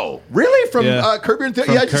 No, really? From Curb Your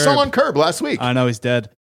Enthusiasm? Yeah, I just saw him on Curb last week. I know, he's dead.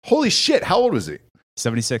 Holy shit, how old was he?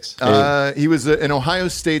 76. He was an Ohio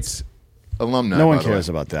State's alumni. No one cares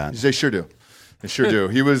about that. They sure do. They sure do.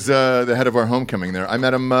 He was the head of our homecoming there. I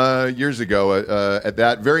met him years ago at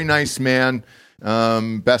that. Very nice man.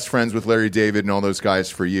 Best friends with Larry David and all those guys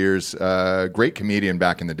for years. Great comedian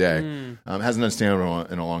back in the day. Hasn't done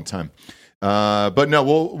stand-up in a long time. But no,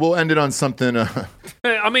 we'll end it on something.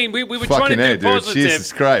 I mean, we were trying to do dude. positive.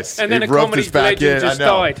 Jesus Christ. And then He a roped comedy us back legend in. just I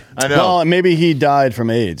know. died. I know. Well, maybe he died from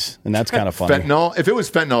AIDS, and that's kind of funny. Fentanyl? If it was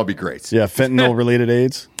fentanyl, it'd be great. Yeah, fentanyl-related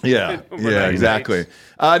AIDS. Yeah, exactly.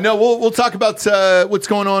 No, we'll talk about what's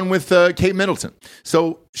going on with Kate Middleton.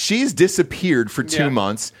 So she's disappeared for 2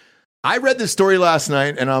 months. I read this story last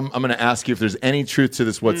night, and I'm going to ask you if there's any truth to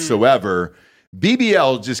this whatsoever.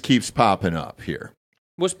 BBL just keeps popping up here.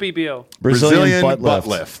 What's BBL? Brazilian butt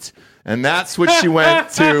lift. And that's what she went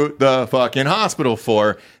to the fucking hospital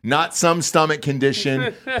for. Not some stomach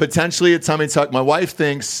condition, potentially a tummy tuck. My wife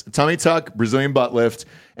thinks tummy tuck, Brazilian butt lift,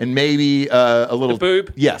 and maybe a little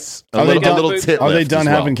boob. Yes, Are they done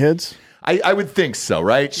having kids? I would think so,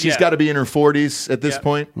 right? She's got to be in her 40s at this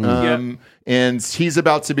point. And he's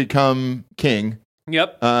about to become king.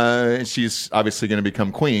 Yep. And she's obviously going to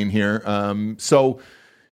become queen here. So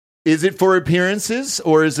is it for appearances,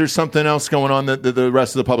 or is there something else going on that the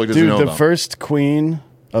rest of the public doesn't know about? The first queen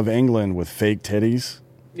of England with fake titties.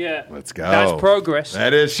 Yeah. Let's go. That's progress.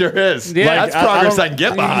 That is, sure is. Yeah. That's progress I can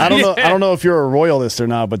get behind. I don't know if you're a royalist or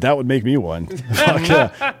not, but that would make me one. Fuck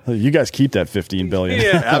yeah. You guys keep that $15 billion.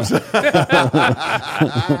 Yeah. Absolutely.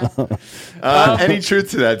 Any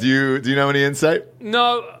truth to that? Do you know any insight?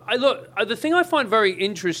 No. The thing I find very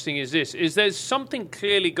interesting is there's something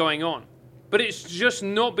clearly going on, but it's just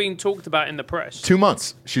not being talked about in the press. 2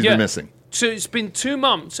 months she's been missing. So it's been 2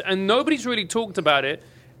 months, and nobody's really talked about it.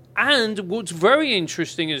 And what's very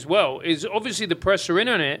interesting as well is obviously the press are in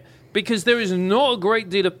on it because there is not a great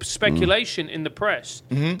deal of speculation in the press.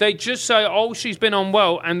 Mm-hmm. They just say, oh, she's been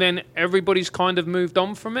unwell, and then everybody's kind of moved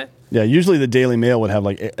on from it. Yeah, usually the Daily Mail would have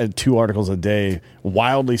like 2 articles a day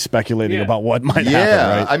wildly speculating about what might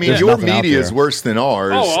happen, right? I mean, your media is worse than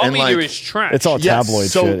ours. Oh, our media is trash. It's all tabloid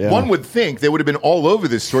shit. So one would think they would have been all over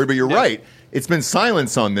this story, but you're right. It's been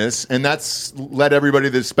silence on this, and that's led everybody to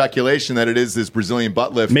the speculation that it is this Brazilian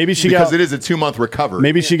butt lift. Because it is a 2-month recovery.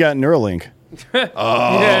 Maybe she got Neuralink.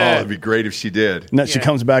 It'd be great if she did. And that she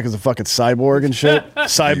comes back as a fucking cyborg and shit.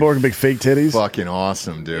 Cyborg and big fake titties. Fucking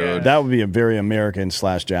awesome, dude. Yeah. That would be a very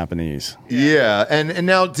American/Japanese. Yeah. And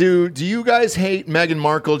now, do you guys hate Meghan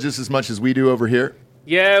Markle just as much as we do over here?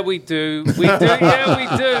 Yeah, we do. We do. Yeah,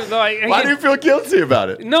 we do. Like, why do you feel guilty about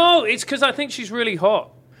it? No, it's because I think she's really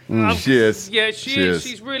hot. She is. Yeah, she is.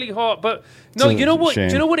 She's really hot. But no, you know what? Do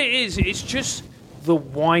you know what it is? It's just the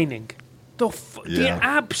whining, the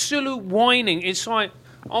absolute whining. It's like,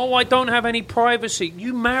 oh, I don't have any privacy.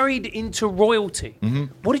 You married into royalty.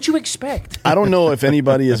 What did you expect? I don't know if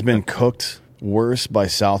anybody has been cooked worse by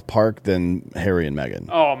South Park than Harry and Meghan.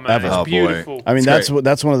 Oh man, it's beautiful. Boy. I mean, that's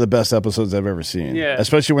one of the best episodes I've ever seen. Yeah,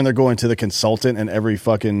 especially when they're going to the consultant and every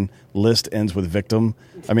fucking list ends with victim.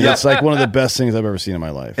 I mean, that's like one of the best things I've ever seen in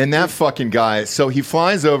my life. And that fucking guy, so he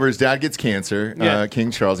flies over. His dad gets cancer,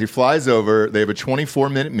 King Charles. He flies over. They have a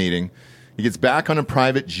 24-minute meeting. He gets back on a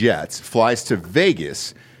private jet, flies to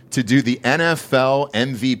Vegas to do the NFL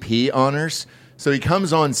MVP honors. So he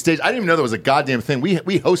comes on stage. I didn't even know there was a goddamn thing.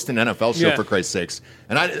 We host an NFL show, for Christ's sakes.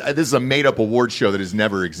 And this is a made-up award show that has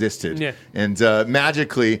never existed. Yeah. And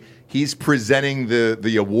magically, he's presenting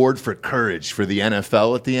the award for courage for the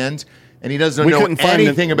NFL at the end. And he doesn't know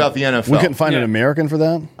anything about the NFL. We couldn't find an American for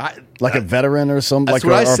that? Like a veteran or something? Like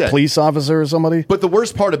a police officer or somebody? But the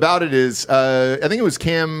worst part about it is, I think it was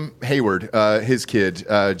Cam Hayward, his kid,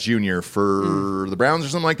 Junior, for the Browns or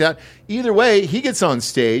something like that. Either way, he gets on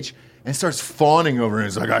stage and starts fawning over it.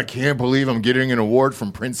 He's like, I can't believe I'm getting an award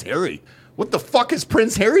from Prince Harry. What the fuck has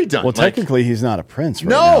Prince Harry done? Well, technically, he's not a prince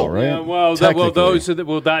now, right?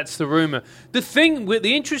 Yeah, that's the rumor.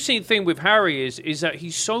 The interesting thing with Harry is that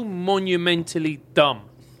he's so monumentally dumb.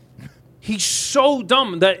 He's so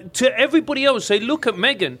dumb that to everybody else, they look at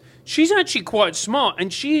Meghan. She's actually quite smart,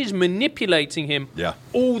 and she is manipulating him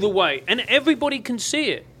all the way, and everybody can see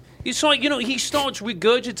it. It's like, he starts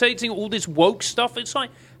regurgitating all this woke stuff. It's like,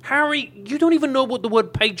 Harry, you don't even know what the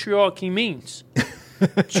word patriarchy means.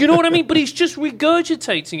 Do you know what I mean? But he's just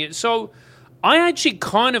regurgitating it. So I actually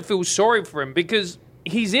kind of feel sorry for him because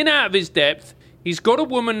he's out of his depth. He's got a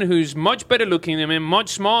woman who's much better looking than him, much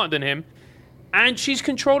smarter than him, and she's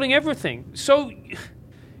controlling everything. So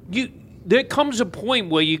there comes a point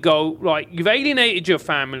where you go, like, you've alienated your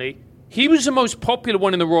family. He was the most popular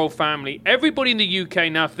one in the royal family. Everybody in the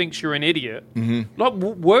UK now thinks you're an idiot. Like,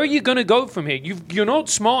 where are you going to go from here? You're not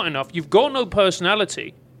smart enough. You've got no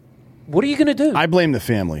personality. What are you going to do? I blame the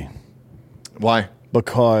family. Why?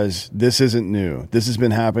 Because this isn't new. This has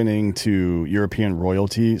been happening to European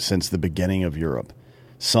royalty since the beginning of Europe.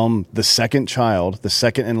 The second child, the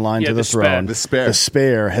second in line to the throne, the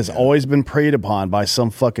spare has always been preyed upon by some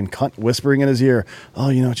fucking cunt whispering in his ear, oh,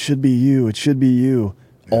 it should be you. It should be you.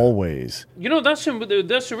 Always. That's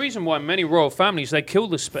the reason why many royal families, they kill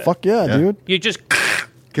the spare. Fuck yeah, dude. You just...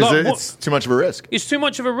 Because it's too much of a risk. It's too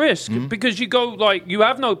much of a risk because you go, like, you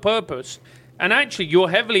have no purpose, and actually you're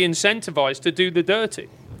heavily incentivized to do the dirty.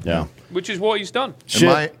 Yeah. Which is what he's done.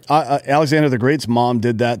 Shit. Alexander the Great's mom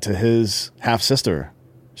did that to his half-sister.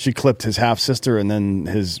 She clipped his half-sister, and then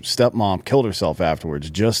his stepmom killed herself afterwards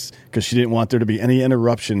just because she didn't want there to be any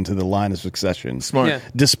interruption to the line of succession. Smart. Yeah.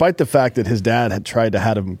 Despite the fact that his dad had tried to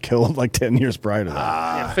have him killed like 10 years prior to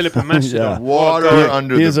that. Philip and Macedon. Water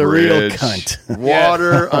under the bridge. He's a real cunt.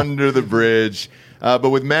 Water under the bridge. But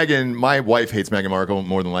with Meghan, my wife hates Meghan Markle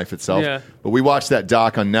more than life itself. Yeah. But we watched that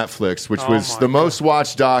doc on Netflix, which was the most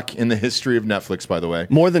watched doc in the history of Netflix, by the way.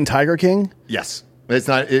 More than Tiger King? Yes. It's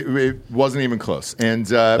not. It wasn't even close, and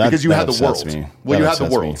because you had the world. Well, you had the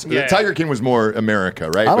world. Yeah. Tiger King was more America,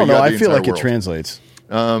 right? I don't know. I feel like it translates.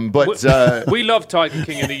 But we love Tiger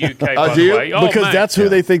King in the UK. By the way, because that's who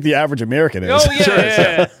they think the average American is. Oh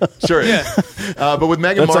yeah, sure. But with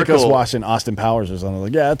Meghan Markle, that's like us watching Austin Powers or something.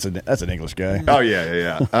 Like, that's an English guy. Oh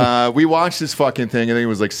yeah. We watched this fucking thing. I think it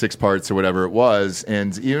was like 6 parts or whatever it was,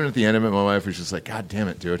 and even at the end of it, my wife was just like, "God damn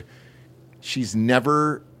it, dude, she's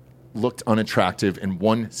never looked unattractive in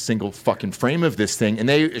one single fucking frame of this thing."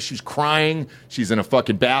 And she's crying. She's in a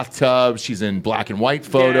fucking bathtub. She's in black and white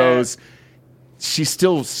photos. Yeah. She's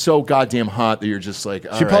still so goddamn hot that you're just like,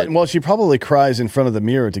 she probably cries in front of the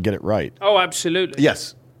mirror to get it right. Oh, absolutely.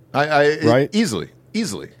 Yes. Right? Easily.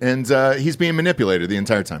 And he's being manipulated the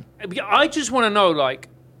entire time. I just want to know, like,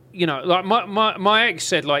 like my ex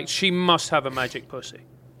said, like, she must have a magic pussy.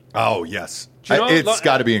 Oh, yes. It's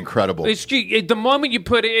got to be incredible. The moment you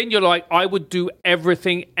put it in, you're like, I would do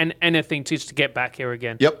everything and anything just to get back here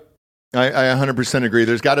again. Yep. I 100% agree.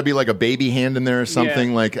 There's got to be like a baby hand in there or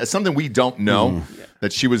something, like something we don't know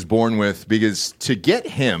that she was born with, because to get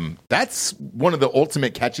him, that's one of the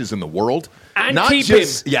ultimate catches in the world. And not keep him.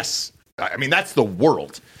 Yes. I mean, that's the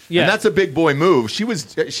world. Yeah. And that's a big boy move. She was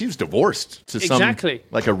divorced to some,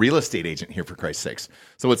 like a real estate agent here, for Christ's sakes.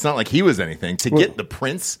 So it's not like he was anything. To get the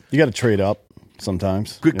prince. You got to trade up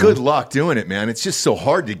sometimes. Good luck doing it, man. It's just so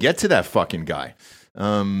hard to get to that fucking guy.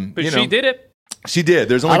 But she did it. She did.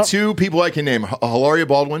 There's only 2 people I can name, Hilaria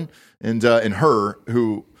Baldwin and her,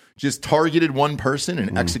 who just targeted one person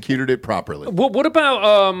and executed it properly. What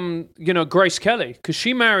about Grace Kelly? Because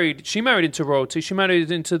she married into royalty. She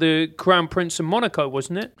married into the Crown Prince of Monaco,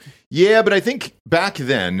 wasn't it? Yeah, but I think back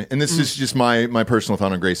then, and this is just my personal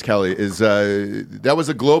thought on Grace Kelly, is that was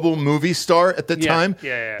a global movie star at the time.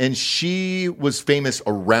 Yeah. And she was famous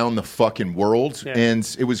around the fucking world. Yeah.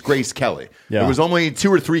 And it was Grace Kelly. Yeah. There was only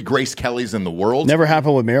 2 or 3 Grace Kellys in the world. Never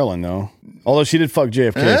happened with Marilyn, though. Although she did fuck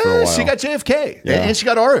JFK for a while. She got JFK. Yeah. And she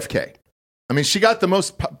got RFK. I mean, she got the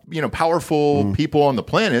most powerful people on the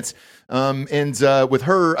planet. And with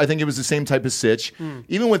her, I think it was the same type of sitch.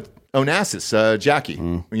 Even with Onassis, Jackie,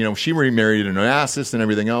 she remarried an Onassis and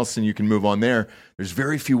everything else, and you can move on there. There's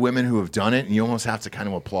very few women who have done it, and you almost have to kind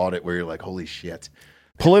of applaud it where you're like, holy shit.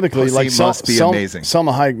 Politically, Pussy must be amazing.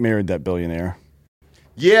 Salma Hayek married that billionaire.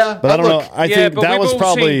 Yeah, but I don't know. I think that was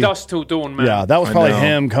probably Dust Till Dawn, man. Yeah, that was probably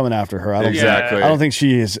him coming after her. I don't think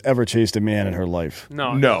she has ever chased a man in her life.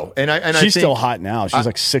 No. And she's still hot now. She's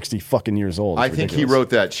like 60 fucking years old. I think he wrote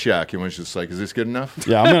that check and was just like, "Is this good enough?"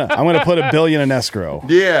 Yeah, I'm gonna put $1 billion in escrow.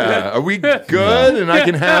 Yeah, are we good? And I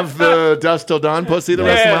can have the Dust Till Dawn pussy the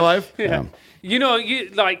rest of my life. Yeah.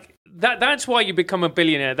 That's why you become a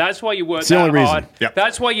billionaire. That's why you work that hard. Reason. Yep.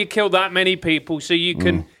 That's why you kill that many people, so you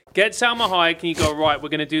can get Salma Hayek and you go, right, we're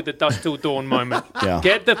going to do the Dust Till Dawn moment.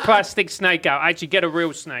 Get the plastic snake out. Actually, get a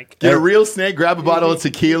real snake. Get a real snake, grab a bottle of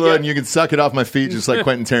tequila, and you can suck it off my feet just like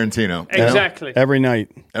Quentin Tarantino. Exactly. Every night.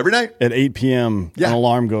 At 8 p.m., an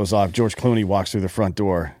alarm goes off. George Clooney walks through the front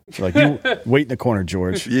door. Like, you wait in the corner,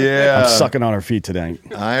 George. Yeah. I'm sucking on her feet tonight.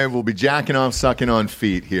 I will be jacking off, sucking on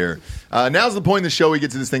feet here. Now's the point in the show we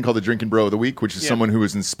get to this thing called the Drinking Bro of the Week, which is someone who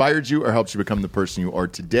has inspired you or helps you become the person you are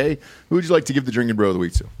today. Who would you like to give the Drinking Bro of the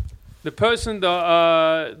Week to? The person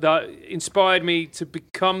that inspired me to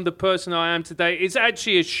become the person I am today is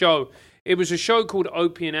actually a show. It was a show called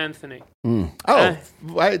Opie and Anthony. I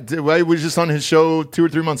was just on his show 2 or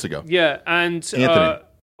 3 months ago. Yeah, and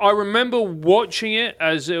I remember watching it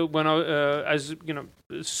as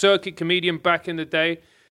circuit comedian back in the day,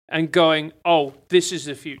 and going, "Oh, this is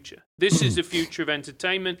the future. This is the future of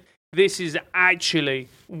entertainment. This is actually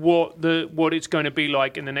what it's going to be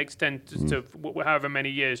like in the next 10 to however many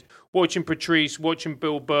years." Watching Patrice, watching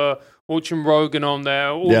Bill Burr, watching Rogan on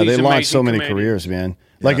there. They launched so many careers, man.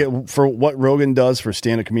 For what Rogan does for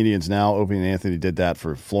stand-up comedians now, Opie and Anthony did that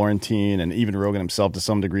for Florentine and even Rogan himself to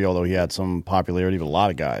some degree, although he had some popularity with a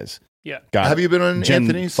lot of guys. Yeah. Have you been on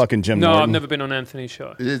Anthony's? Fucking Jim No, Norton. I've never been on Anthony's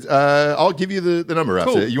show. I'll give you the number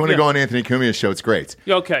after. Cool. You want to go on Anthony Cumia's show, it's great.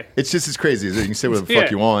 Okay. It's just as crazy as you can say whatever the fuck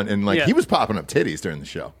you want. And he was popping up titties during the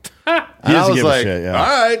show. He I was like, shit, all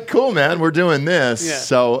right, cool, man. We're doing this. Yeah.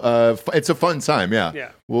 So it's a fun time,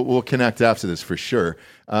 yeah. We'll connect after this for sure.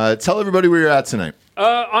 Tell everybody where you're at tonight.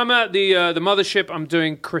 I'm at the Mothership. I'm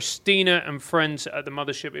doing Christina and Friends at the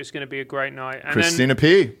Mothership. It's going to be a great night. And Christina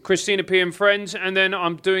P. Christina P. and Friends. And then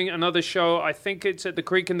I'm doing another show. I think it's at the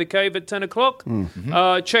Creek in the Cave at 10 o'clock.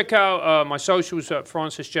 Check out my socials at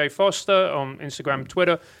Francis J. Foster on Instagram,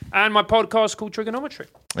 Twitter, and my podcast called Triggernometry.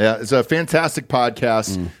 Yeah, it's a fantastic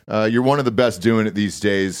podcast. You're one of the best doing it these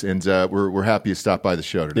days, and we're happy you stopped by the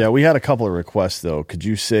show today. Yeah, we had a couple of requests, though. Could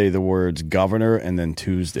you say the words governor and then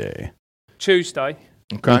Tuesday? Tuesday.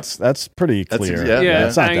 Okay. That's pretty clear.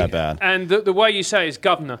 It's not that bad. And the way you say it is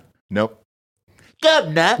governor. Nope.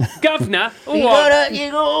 Governor. Governor. You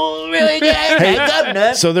gonna really get it,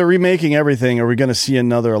 governor. So they're remaking everything. Are we going to see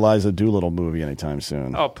another Eliza Doolittle movie anytime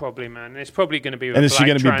soon? Oh, probably, man. It's probably going to be. And is she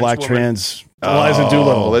going to be black trans Eliza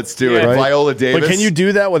Doolittle? Let's do it. Right? Viola Davis. But can you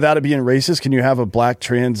do that without it being racist? Can you have a black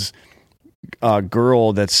trans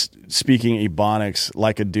girl that's speaking Ebonics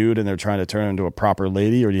like a dude and they're trying to turn her into a proper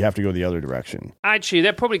lady, or do you have to go the other direction? Actually,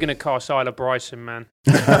 they're probably going to cast Isla Bryson, man.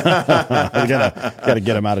 You gotta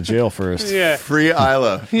get him out of jail first. Yeah. Free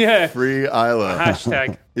Isla. Yeah. Free Isla.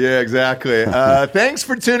 Hashtag. Yeah, exactly. Thanks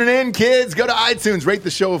for tuning in, kids. Go to iTunes, rate the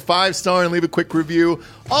show a 5-star, and leave a quick review.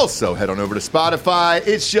 Also, head on over to Spotify.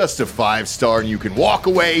 It's just a 5-star, and you can walk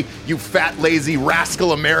away, you fat, lazy,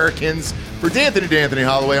 rascal Americans. For D'Anthony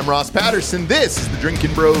Holloway, I'm Ross Patterson. This is the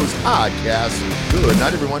Drinking Bros Podcast. Good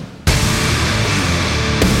night, everyone.